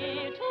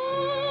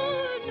tonight.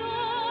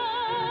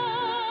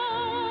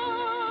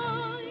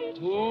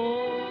 Who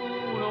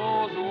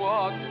knows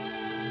what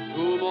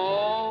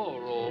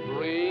tomorrow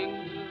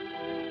brings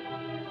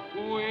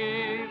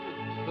with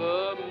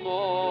the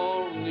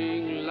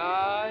morning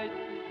light?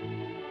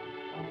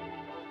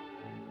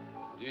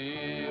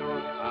 Dear,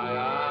 I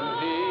am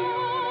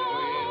here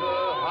with a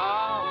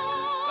heart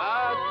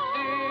that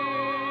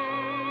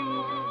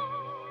sings.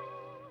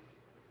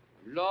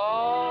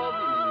 Love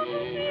me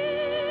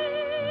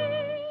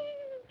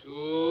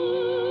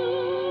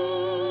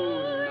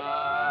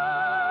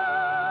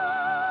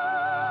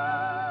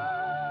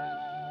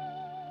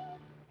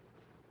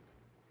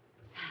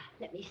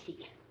Let me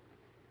see.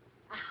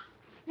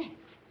 There.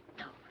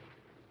 No.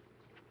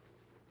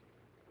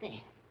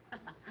 There.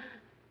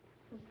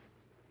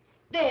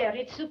 There,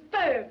 it's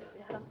superb.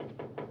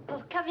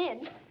 Oh, come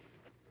in.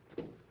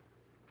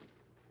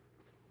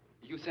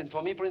 You sent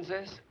for me,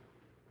 princess?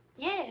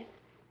 Yes.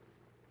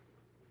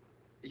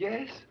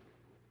 Yes?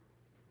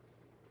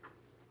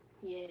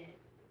 Yes.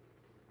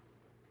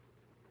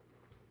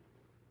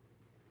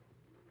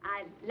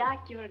 I'd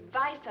like your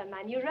advice on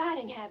my new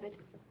riding habit.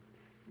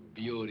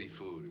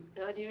 Beautiful.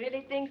 Oh, do you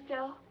really think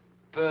so?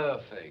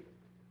 Perfect.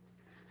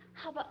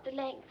 How about the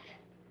length?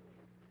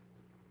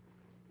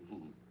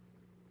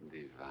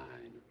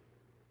 Divine.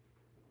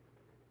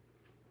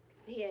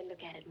 Here,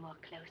 look at it more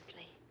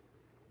closely.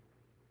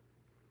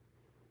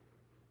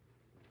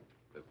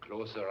 The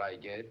closer I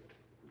get,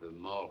 the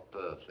more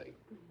perfect.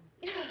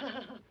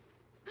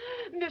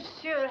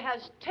 Monsieur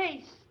has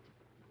taste.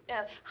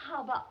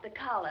 How about the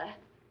collar?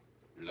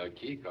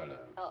 Lucky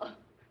color. Oh.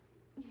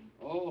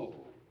 Oh.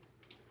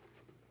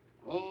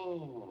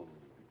 Oh.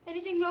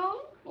 Anything wrong?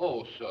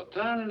 Oh,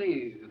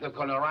 certainly. The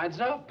color rides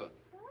up.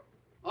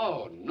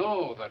 Oh,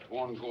 no, that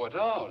won't go at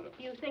all.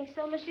 You think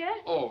so, monsieur?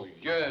 Oh,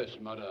 yes,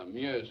 madame,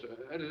 yes.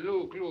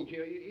 Look,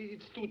 here.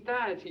 It's too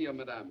tight here,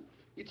 madame.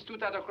 It's too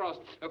tight across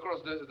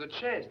the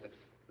chest.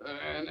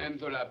 And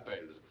the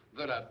lapels.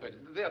 The lapels.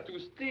 They're too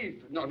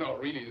stiff. No,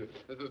 really.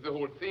 The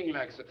whole thing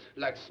lacks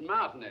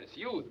smartness,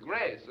 youth,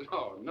 grace.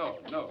 Oh, no.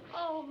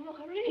 Oh,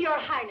 Marie. Your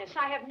Highness,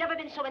 I have never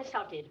been so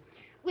insulted.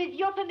 With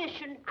your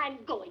permission,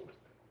 I'm going.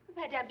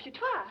 Madame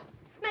Putois.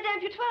 Madame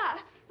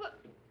Putois. Well,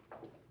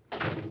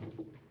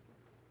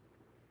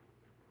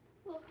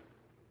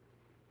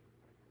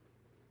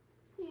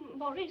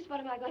 Maurice, what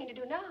am I going to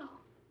do now?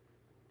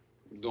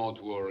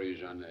 Don't worry,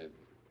 Jeannette.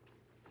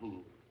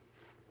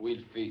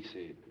 We'll fix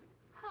it.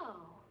 How?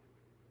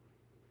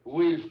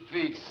 We'll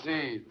fix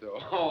it.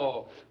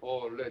 No,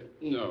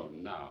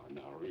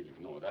 really,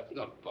 no, that's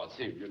not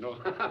possible, you know.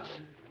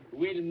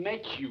 We'll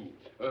make you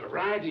a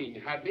riding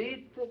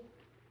habit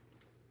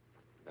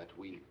that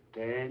will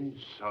tame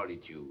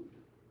solitude.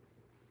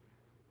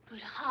 But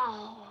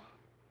how?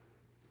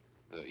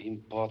 The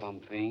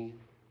important thing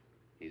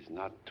is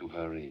not to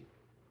hurry.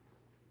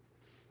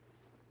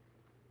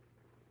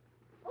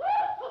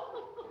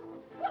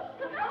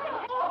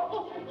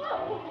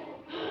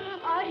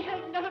 I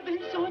have never been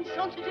so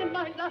insulted in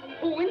my life.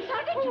 Who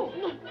insulted you?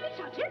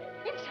 Insulted?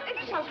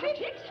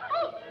 Insulted?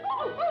 Oh,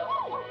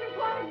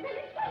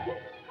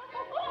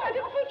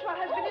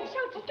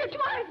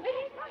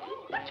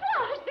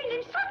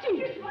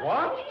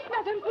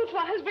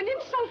 has been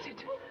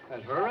insulted.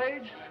 At her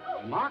age?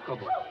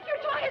 Remarkable. Your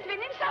toy has been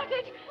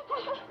insulted.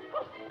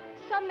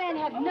 Some men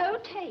have no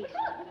taste.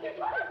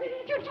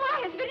 Your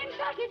toy has been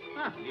insulted.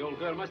 Huh, the old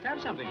girl must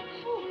have something.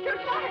 Your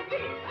toy has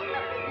been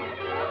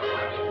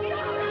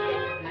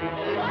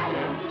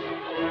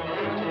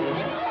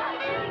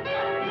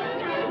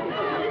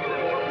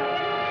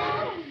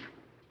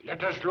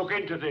Let us look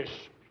into this.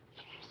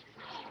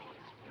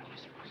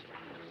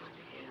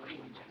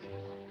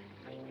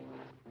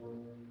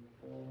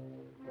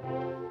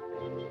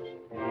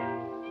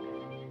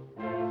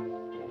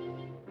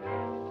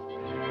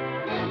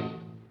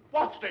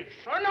 What's this?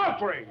 An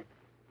outrage!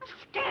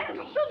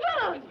 Scandal! The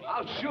villain!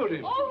 I'll shoot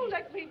him. Oh,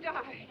 let me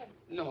die.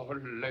 No,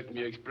 let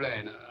me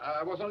explain.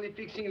 I was only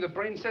fixing the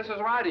princess's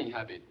riding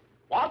habit.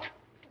 What?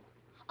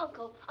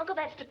 Uncle,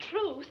 that's the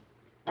truth.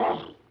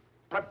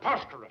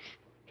 Preposterous.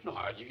 No,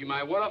 I give you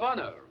my word of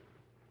honor.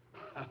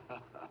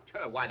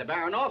 Why, the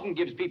Baron often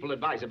gives people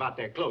advice about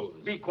their clothes.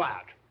 Be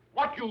quiet.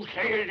 What you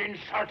say is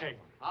insulting.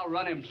 I'll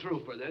run him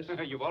through for this.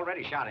 You've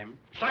already shot him.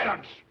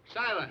 Silence!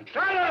 Silence.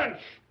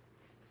 Silence!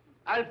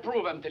 I'll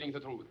prove I'm telling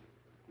the truth.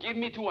 Give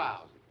me 2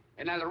 hours,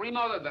 and I'll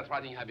remodel that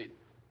riding habit.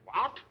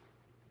 What?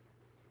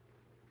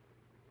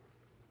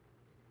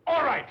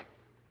 All right.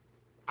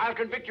 I'll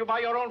convict you by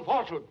your own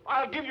falsehood.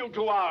 I'll give you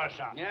 2 hours,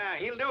 sir. Yeah,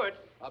 he'll do it.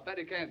 I bet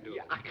he can't do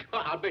it.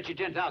 I'll bet you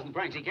 10,000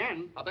 francs he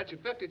can. I'll bet you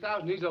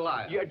 50,000 he's a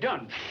liar. You're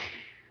done.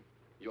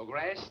 Your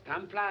Grace,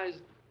 time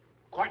flies.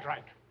 Quite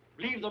right.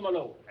 Leave them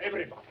alone,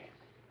 everybody.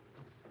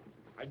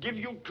 I give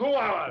you 2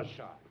 hours,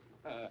 sir.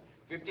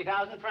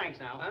 50,000 francs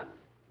now, huh?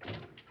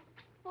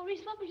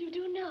 Maurice, what will you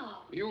do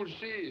now? You'll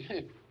see.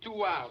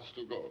 2 hours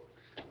to go.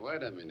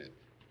 Wait a minute.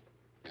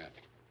 Yeah.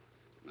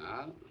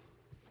 Now,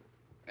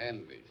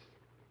 end this.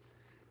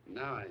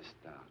 Now I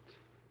start.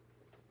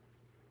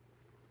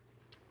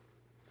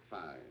 5.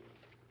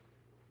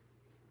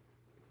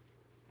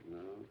 Now,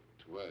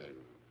 12.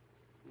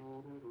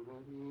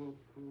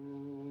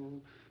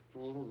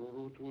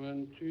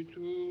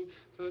 22.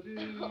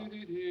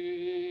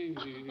 28.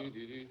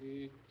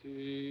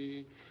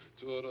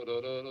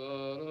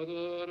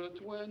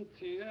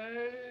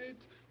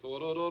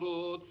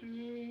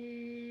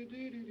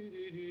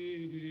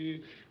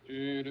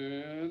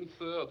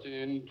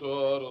 13.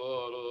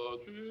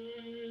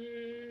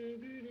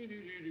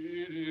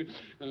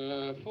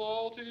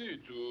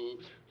 42.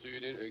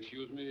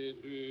 Excuse me.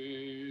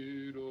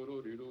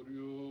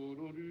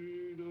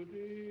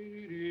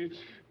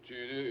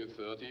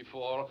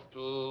 34.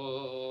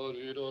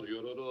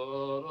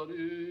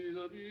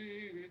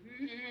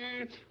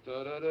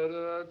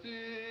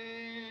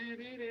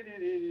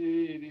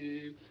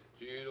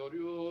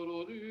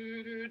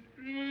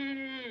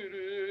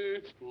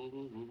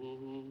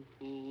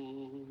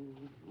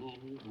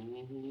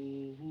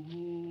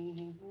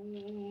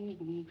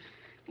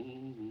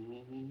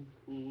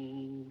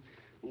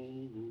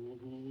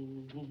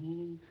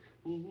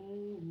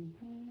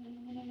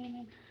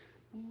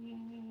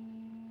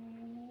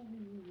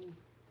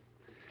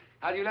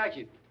 How do you like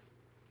it?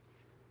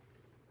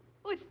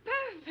 Oh, it's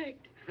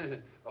perfect.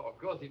 Oh, of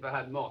course, if I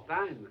had more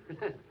time.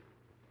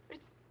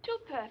 It's too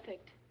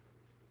perfect.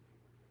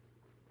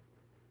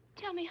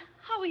 Tell me,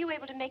 how were you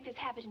able to make this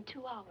habit in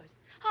 2 hours?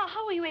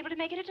 How were you able to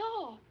make it at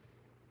all?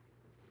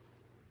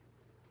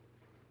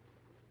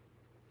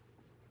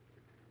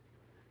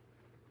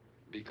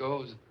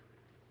 Because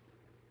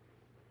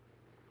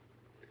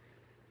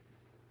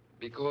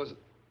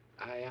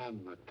I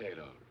am a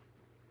tailor.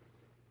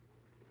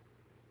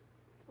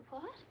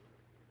 What?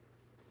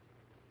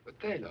 A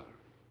tailor.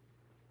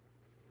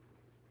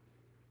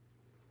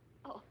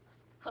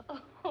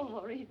 Oh,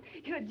 Maurice,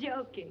 you're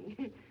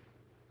joking.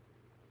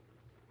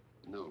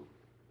 No,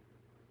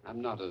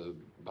 I'm not a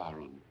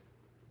baron.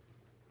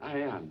 I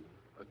am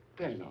a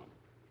tailor.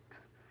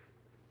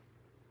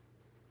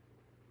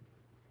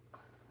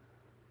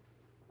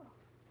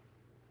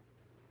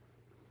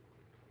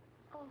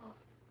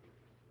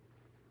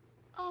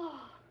 Oh.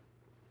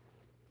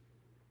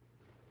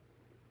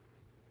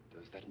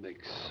 Does that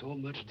make so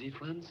much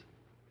difference?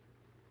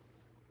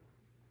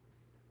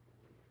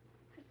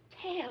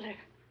 Taylor.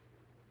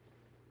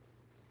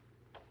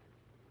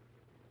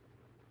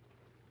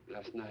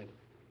 Last night,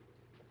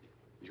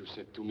 you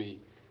said to me,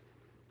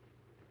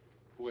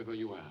 whoever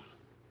you are,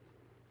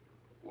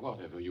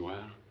 whatever you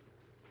are,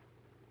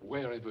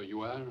 wherever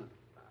you are,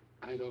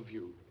 I love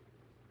you.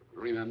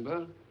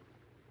 Remember?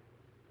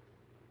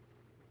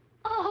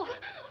 Oh.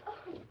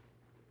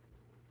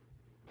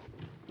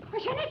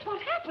 Jeanette,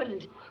 what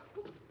happened?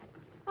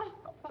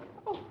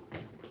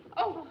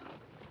 Oh.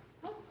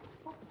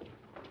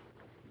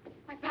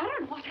 My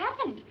Baron, what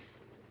happened?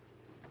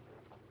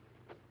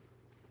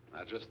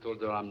 I just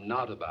told her I'm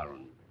not a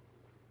baron.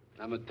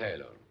 I'm a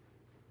tailor.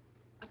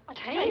 A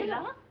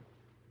tailor?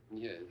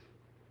 Yes.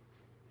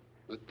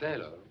 A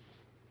tailor.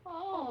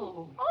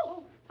 Oh.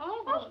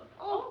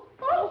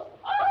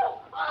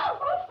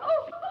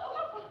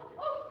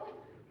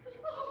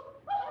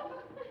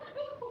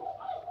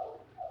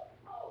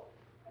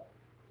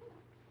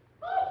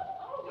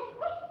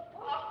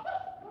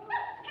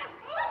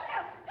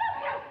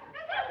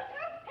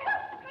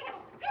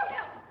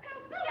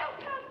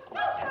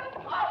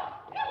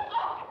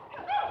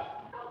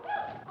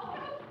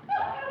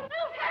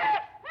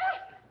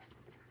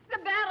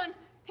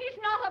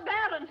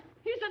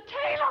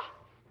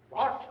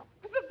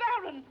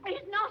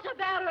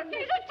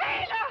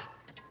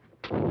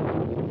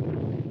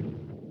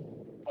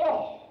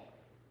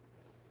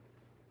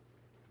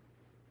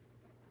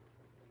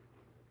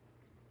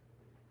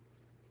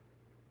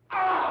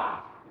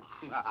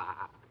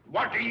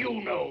 What do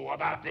you know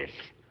about this?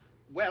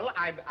 Well,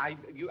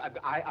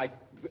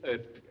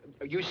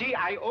 you see,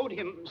 I owed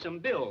him some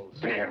bills.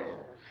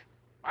 Bills?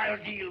 I'll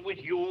deal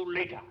with you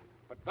later.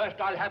 But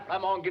first I'll have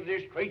Flamand give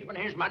this tradesman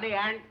his money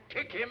and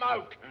kick him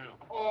out.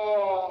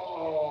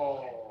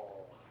 Oh!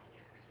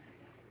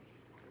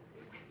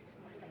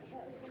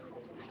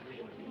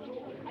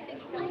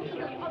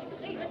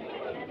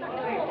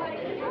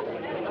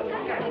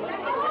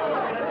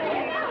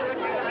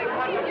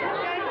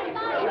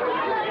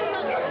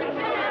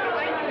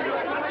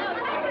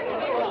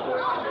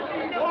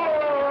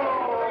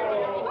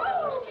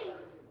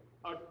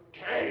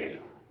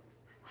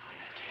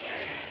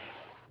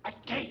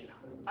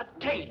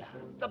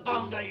 The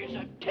bounder is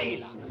a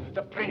tailor.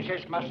 The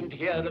princess mustn't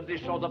hear of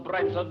this or the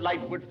breath of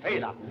life would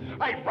fail her.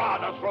 I'd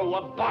rather throw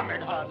a bomb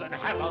at her than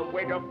have her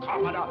wed a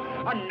commoner.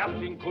 And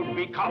nothing could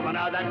be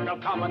commoner than a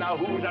commoner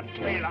who's a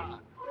tailor.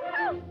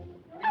 Oh,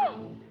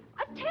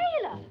 a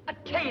tailor. A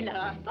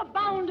tailor? The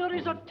bounder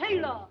is a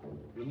tailor.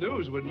 The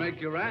news would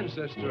make your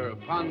ancestor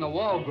upon the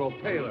wall grow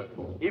paler.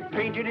 If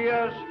painted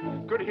ears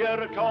could hear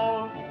a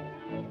call,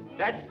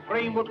 that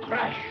frame would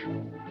crash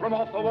from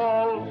off the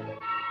wall.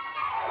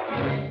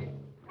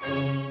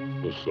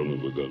 The son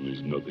of a gun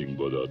is nothing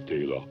but a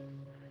tailor.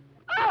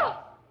 Oh!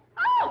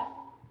 Oh!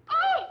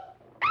 Oh!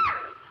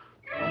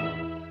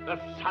 The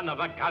son of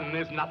a gun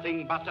is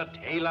nothing but a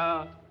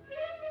tailor.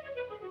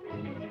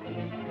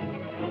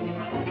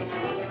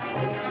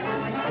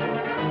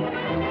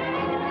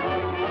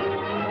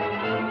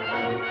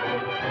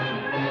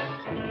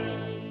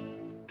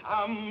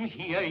 Come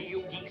here,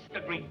 you geese, the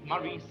great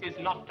Maurice is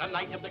not a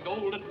knight of the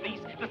golden fleece.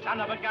 The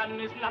son of a gun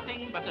is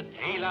nothing but a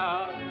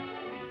tailor.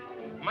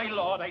 My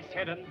lord, I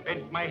said and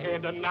bent my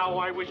head, and now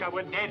I wish I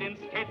were dead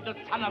instead. The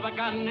son of a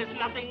gun is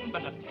nothing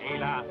but a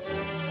tailor.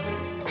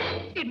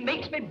 It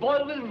makes me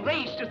boil with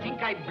rage to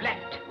think I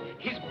blacked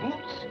his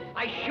boots.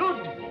 I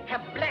should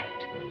have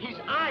blacked his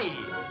eye.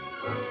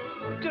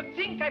 To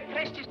think I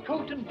pressed his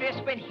coat and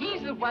vest when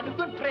he's the one who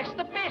could press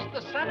the best.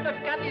 The son of a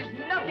gun is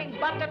nothing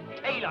but a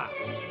tailor.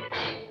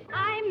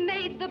 I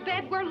made the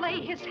bed where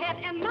lay his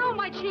head, and now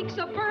my cheeks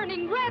are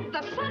burning red.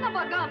 The son of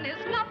a gun is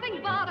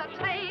nothing but a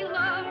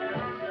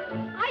tailor.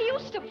 I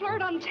used to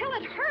flirt until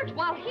it hurt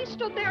while he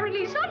stood there in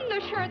his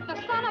undershirt. The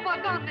son of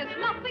a gun is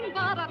nothing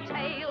but a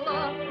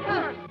tailor.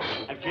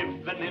 I've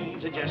given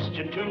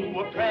indigestion to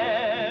a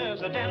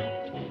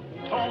president,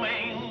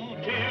 towing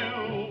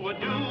to a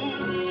do.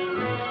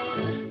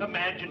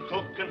 Imagine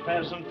cooking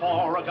pheasant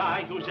for a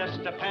guy who's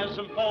just a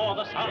peasant, for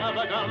the son of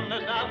a gun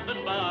is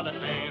nothing but a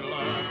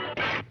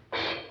tailor.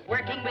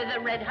 Working with a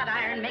red-hot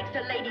iron makes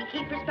a lady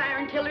keep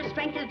perspiring till her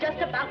strength is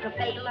just about to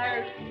fail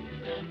her.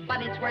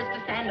 But it's worse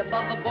to stand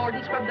above a board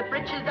and scrub the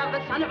breeches of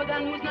a son of a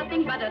gun who's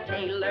nothing but a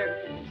tailor.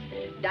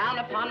 Down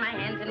upon my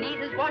hands and knees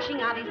is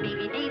washing out his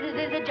DVDs. It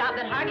is a job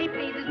that hardly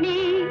pleases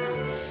me.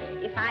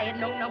 If I had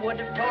known, I would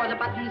have tore the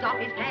buttons off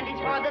his panties,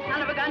 for the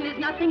son of a gun is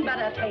nothing but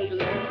a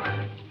tailor.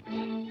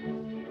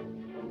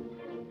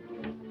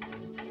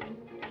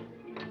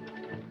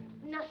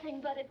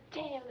 Nothing but a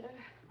tailor.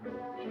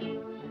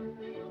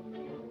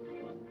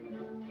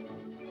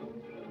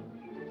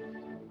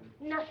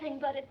 Nothing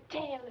but a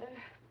tailor.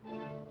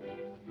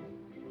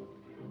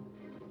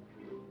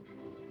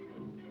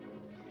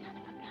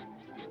 Son of a gun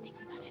is nothing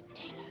but a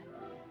tailor.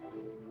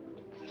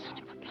 Son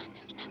of a gun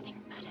is nothing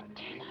but a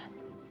tailor.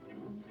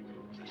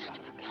 Son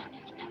of a gun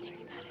is nothing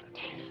but a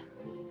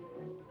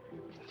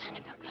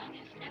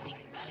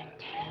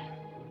tailor.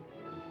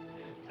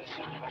 The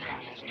son of a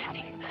gun is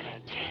nothing but a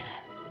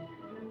tailor.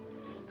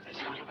 The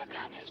son of a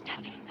gun is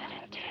nothing but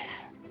a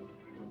tailor.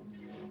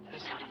 The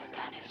son of a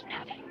gun is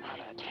nothing but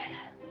a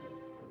tailor.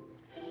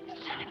 The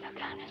son of a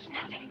gun is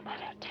nothing but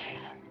a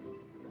tailor.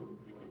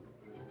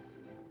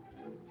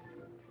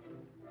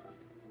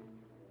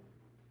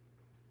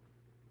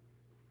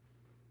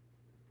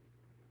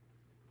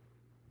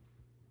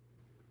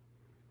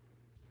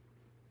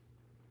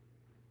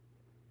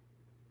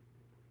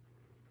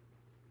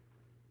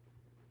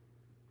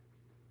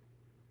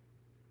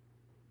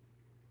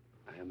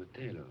 I am a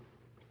tailor.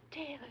 A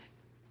tailor.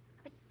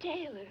 A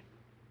tailor.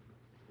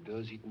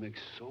 Does it make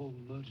so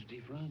much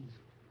difference?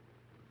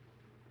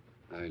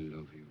 I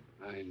love you.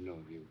 I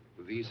love you.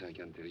 This I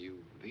can tell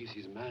you. This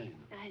is mine.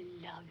 I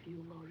love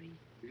you, Maurice.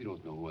 You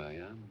don't know who I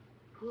am.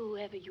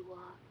 Whoever you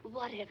are,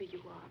 whatever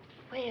you are,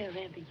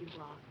 wherever you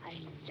are, I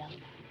love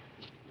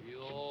you.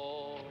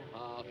 Your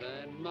heart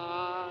and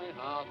my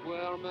heart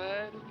were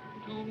made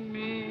to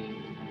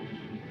meet.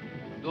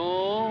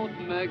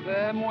 Don't make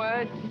them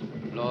wait.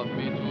 Love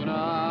me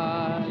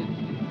tonight.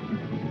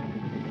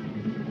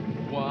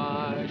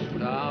 Why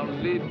should our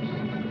lips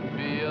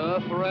be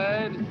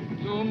afraid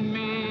to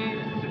meet?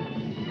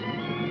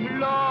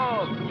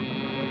 Love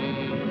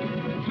me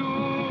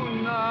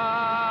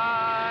tonight.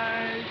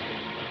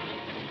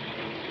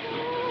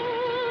 Who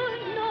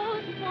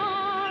knows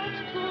what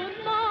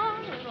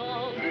tomorrow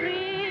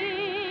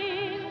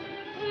brings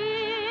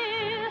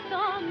with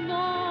the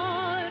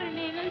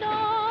morning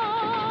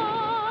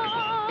light?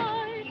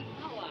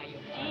 How are you?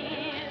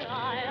 Here I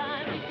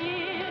am,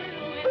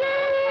 here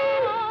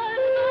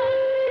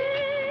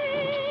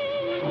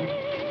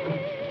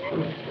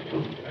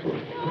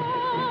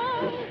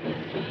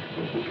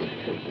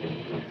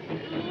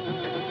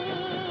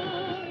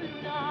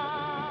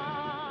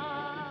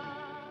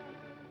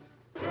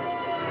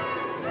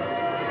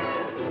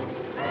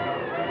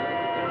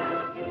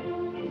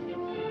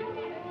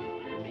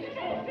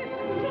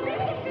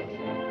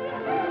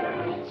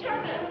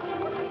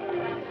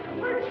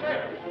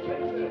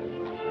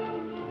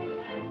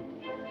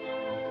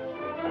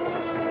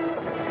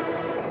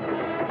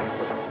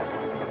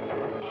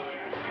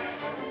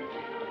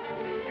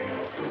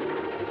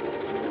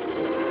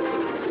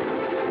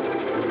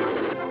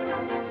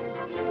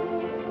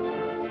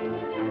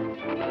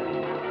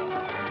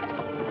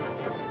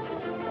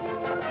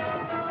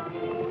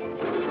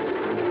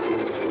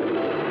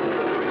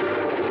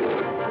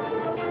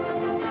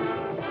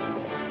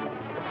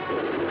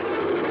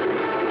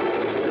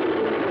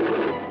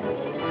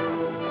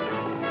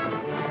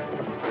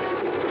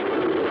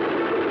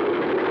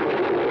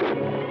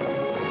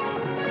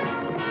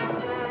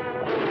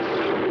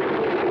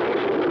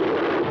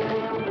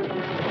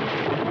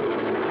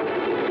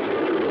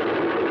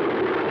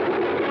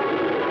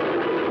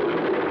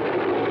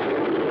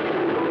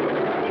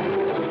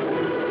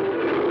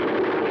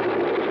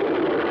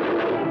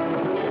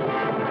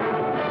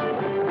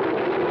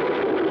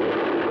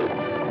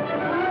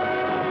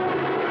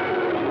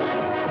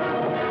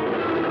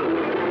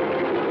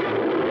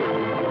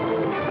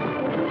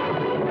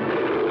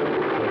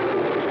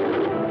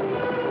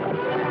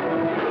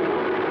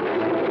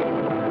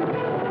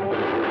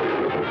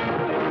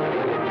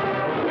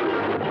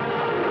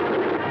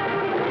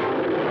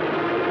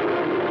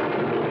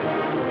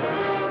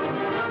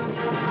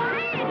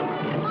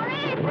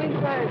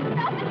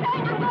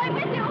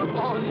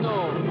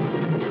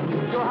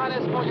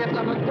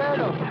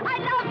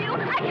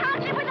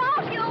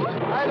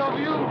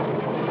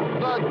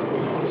But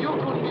you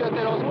couldn't be a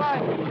tailor's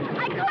wife.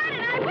 I could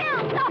and I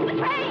will. Stop the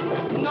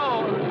train.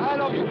 No, I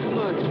love you too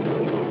much.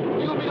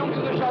 You belong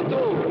to the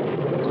chateau.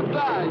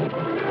 Goodbye.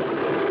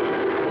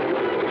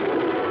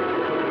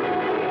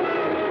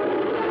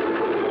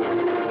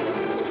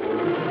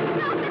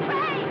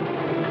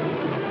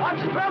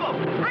 What's the trouble?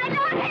 I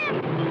love him!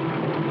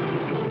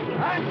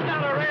 That's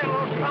not a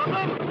railroad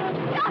problem.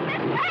 Stop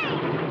this train!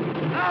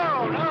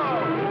 No, no.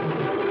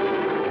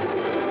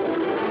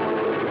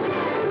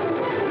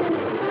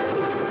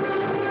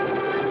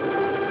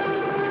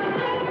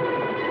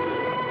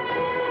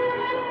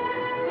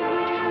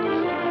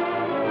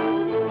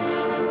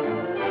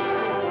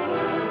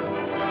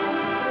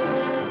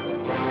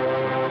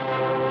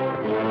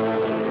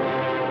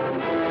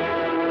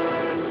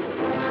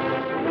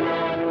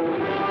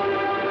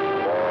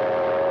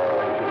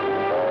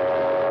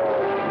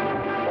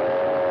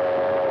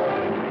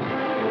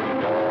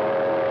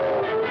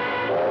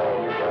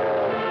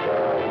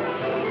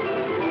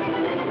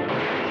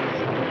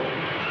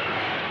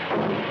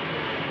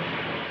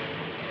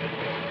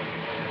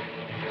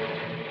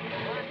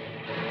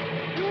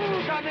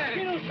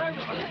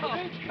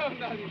 Come,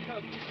 darling,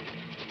 come.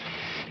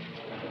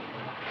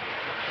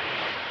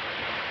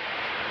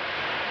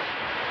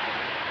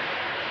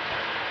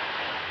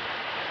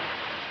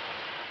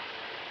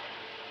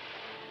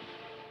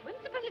 Once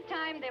upon a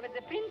time, there was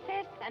a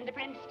princess and a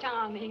Prince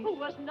Charming. Who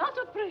was not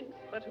a prince,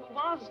 but who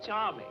was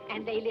charming.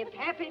 And they lived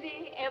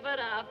happily ever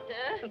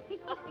after.